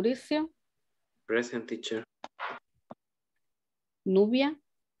 Luis Mauricio. Present, teacher. Nubia.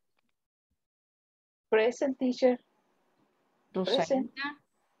 Present, teacher. Rosalina.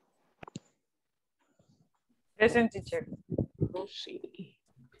 Present, teacher. Rosy.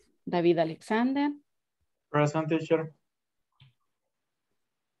 David Alexander. Present, teacher.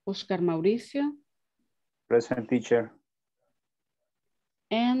 Oscar Mauricio. Present, teacher.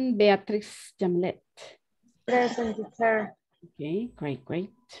 And Beatriz Jamlet. Present, teacher. Okay, great,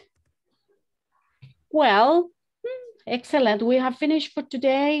 great. Well, excellent. We have finished for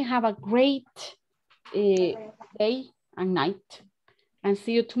today. Have a great day and night. And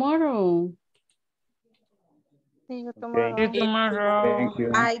see you tomorrow. See you tomorrow. See you tomorrow. Thank you.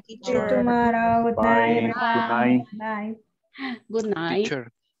 Bye, See you teacher. tomorrow. Good Bye. night. Good night. Bye. Good night.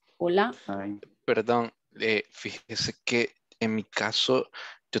 Teacher, Hola. perdón, fíjese que en mi caso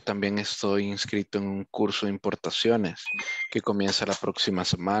yo también estoy inscrito en un curso de importaciones que comienza la próxima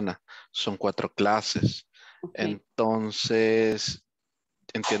semana. Son 4 clases. Okay. Entonces,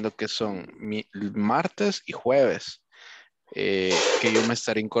 entiendo que son martes y jueves, que yo me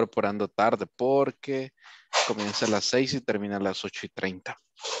estaré incorporando tarde porque comienza a las 6 y termina a las 8:30.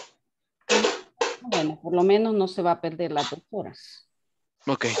 Bueno, por lo menos no se va a perder las 2 horas.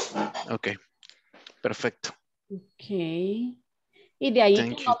 Ok, perfecto. Ok. Y de ahí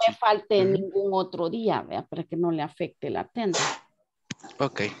Thank que you, no me teacher. falte ningún otro día, ¿vea? Para que no le afecte la tienda.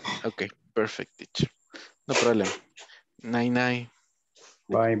 Ok, perfect, teacher. No problem. Night, night.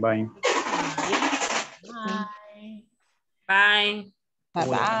 Bye, bye. Bye. Bye. Bye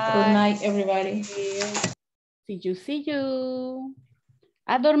bye. Good night, everybody. See you.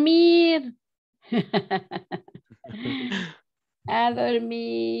 A dormir. A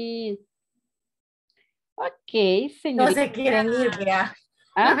dormir. Ok, señorita. No se quieren ir, vea.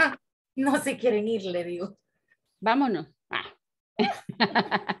 ¿Ah? No se quieren ir, le digo. Vámonos.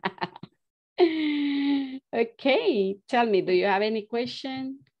 Okay, tell me, do you have any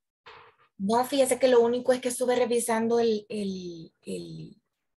question? No, fíjese que lo único es que estuve revisando el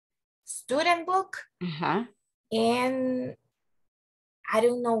student book. And I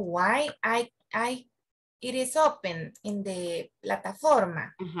don't know why it is open in the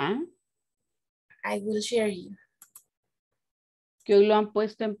plataforma. I will share you. Que hoy lo han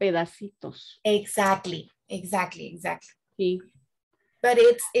puesto en pedacitos. Exactly. Sí. But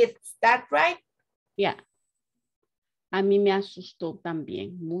it's that right? Yeah. A mí me asustó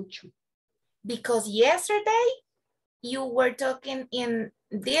también mucho. Because yesterday you were talking in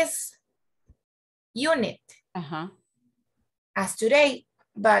this unit as today,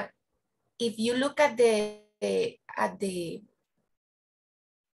 but if you look at the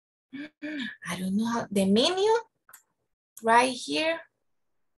I don't know how, the menu right here,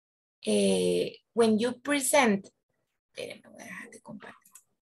 when you present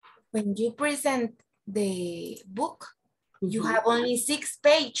the book, you have only 6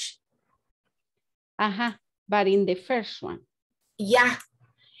 pages. But in the first one. Yeah.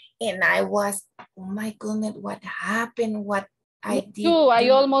 And I was, oh my goodness, what happened? What I did. Too, I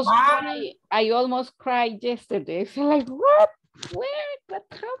almost cried yesterday. So like, what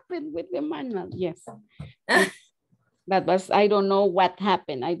happened with the manual? Yes. That was, I don't know what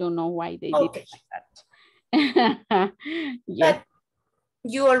happened. I don't know why they did it like that. Yes. But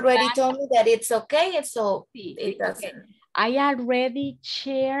you already told me that it's okay, so it doesn't. Okay. I already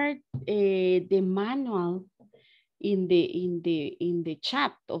shared the manual in the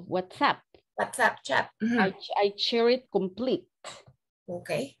chat of WhatsApp. WhatsApp chat. I share it complete.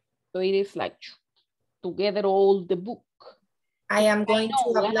 Okay. So it is like together all the book. I am going to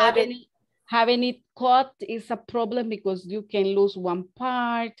upload it. Having it cut is a problem because you can lose one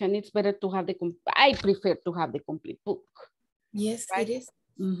part, and it's better to have I prefer to have the complete book. Yes, right? it is.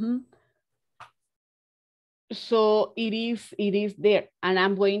 So it is there, and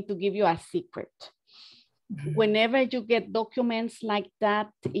I'm going to give you a secret. Whenever you get documents like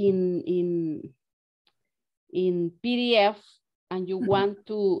that in PDF and you want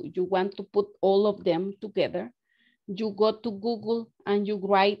to put all of them together, you go to Google and you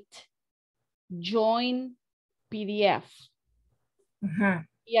write join PDF.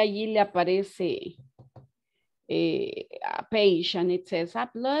 Y allí le aparece a page and it says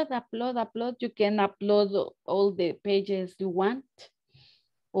upload, upload, upload. You can upload all the pages you want,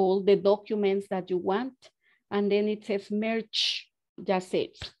 all the documents that you want. And then it says merge, ya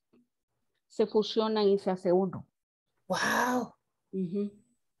se fusionan y se hace uno. Wow.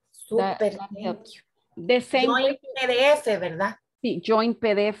 That helps. The same join way. PDF, ¿verdad? Sí, join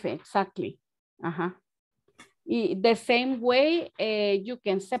PDF, exactly. The same way you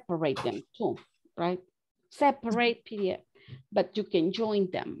can separate them too, right? Separate PDF, but you can join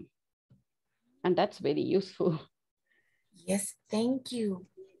them. And that's very useful. Yes, thank you.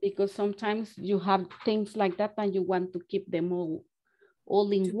 Because sometimes you have things like that and you want to keep them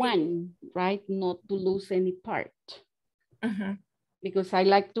all in one, right? Not to lose any part. Because I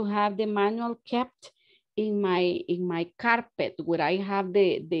like to have the manual kept in my carpet where I have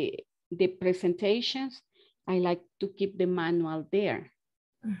the presentations. I like to keep the manual there.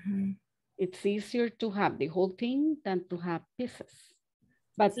 It's easier to have the whole thing than to have pieces.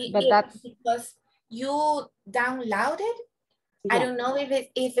 But that's because you downloaded. Yeah. I don't know if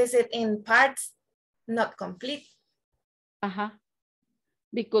it's in parts not complete.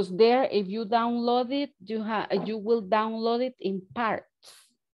 Because there, if you download it, you will download it in parts.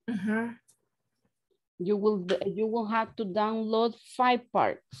 You will have to download 5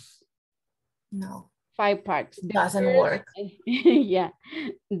 parts. No. 5 parts. Doesn't work. Yeah.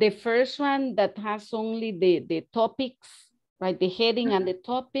 The first one that has only the topics, right? The heading and the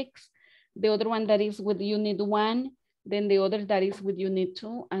topics. The other one that is with unit 1. Then the other that is with unit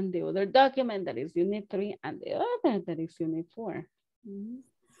 2, and the other document that is unit 3, and the other that is unit 4.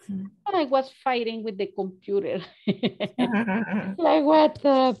 I was fighting with the computer. Like, what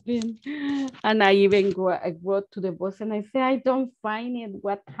happened? And I even I wrote to the boss and I said, I don't find it.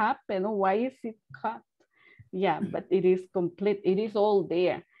 What happened? Why is it cut? Yeah, but it is complete. It is all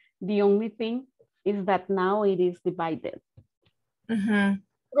there. The only thing is that now it is divided.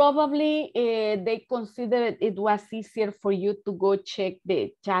 Probably they considered it was easier for you to go check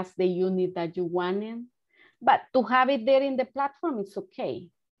just the unit that you wanted. But to have it there in the platform, it's okay.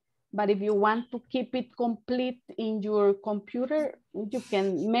 But if you want to keep it complete in your computer, you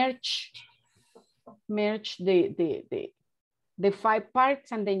can merge the 5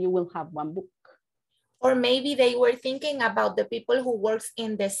 parts and then you will have one book. Or maybe they were thinking about the people who works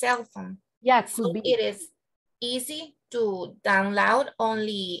in the cell phone. Yeah, so it is easy to download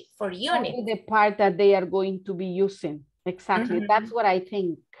only for units. Only the part that they are going to be using. Exactly. That's what I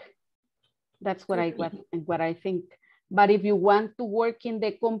think. That's what I think. But if you want to work in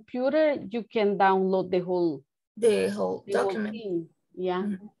the computer, you can download the whole document. Thing. Yeah.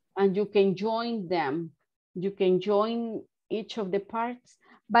 And you can join them. You can join each of the parts.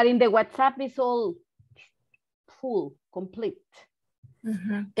 But in the WhatsApp, it's all full, complete.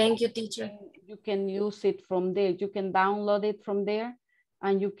 Thank you, teacher. You can use it from there. You can download it from there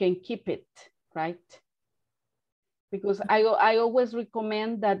and you can keep it, right? Because I always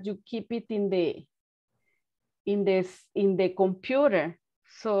recommend that you keep it in the computer.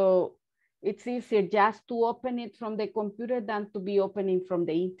 So it's easier just to open it from the computer than to be opening from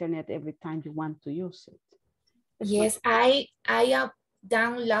the internet every time you want to use it. Yes, I have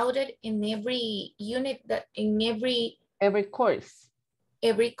downloaded in every unit, every course.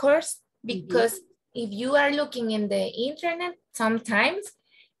 Every course, because if you are looking in the internet, sometimes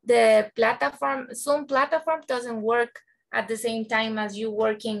the Zoom platform doesn't work at the same time as you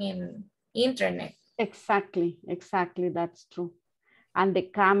working in internet. Exactly, that's true. And the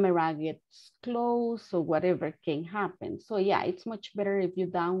camera gets closed or whatever can happen. So yeah, it's much better if you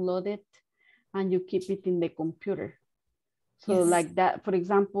download it and you keep it in the computer. So like that, for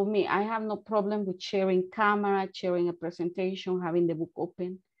example, me, I have no problem with sharing camera, sharing a presentation, having the book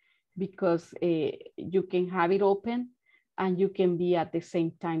open, because you can have it open and you can be at the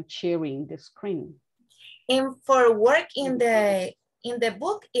same time sharing the screen. And for work in the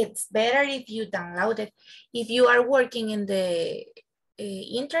book, it's better if you download it. If you are working in the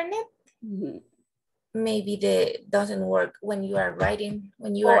internet, maybe doesn't work when you are writing,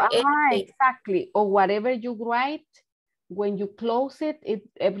 when you are editing. Exactly, or whatever you write, when you close it,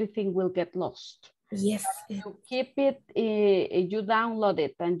 everything will get lost. Yes. If you keep it, you download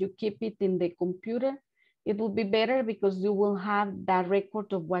it and you keep it in the computer, it will be better because you will have that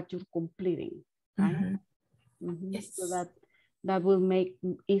record of what you're completing. Right? Yes. So that will make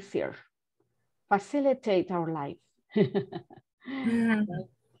easier facilitate our life.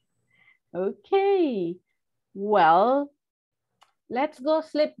 Okay. Well, let's go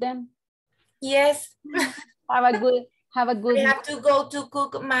sleep then. Yes. Have a good I have to go to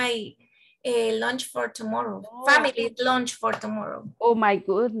cook my lunch for tomorrow. Oh. Family lunch for tomorrow. Oh my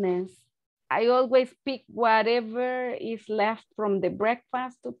goodness. I always pick whatever is left from the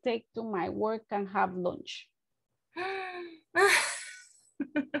breakfast to take to my work and have lunch.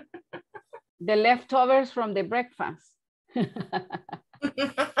 The leftovers from the breakfast.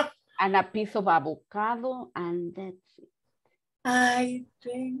 And a piece of avocado, and that's it. I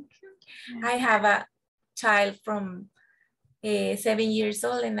think I have a child from 7 years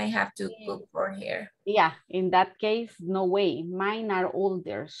old and I have to cook for her. Yeah, in that case, no way. Mine are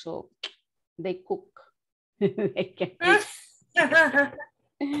older, so they cook. They can cook.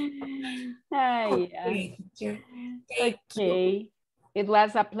 Okay. It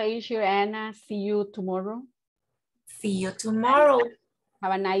was a pleasure, Anna. See you tomorrow. See you tomorrow.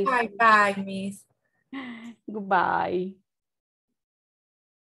 Have a nice Bye-bye, Miss. Goodbye.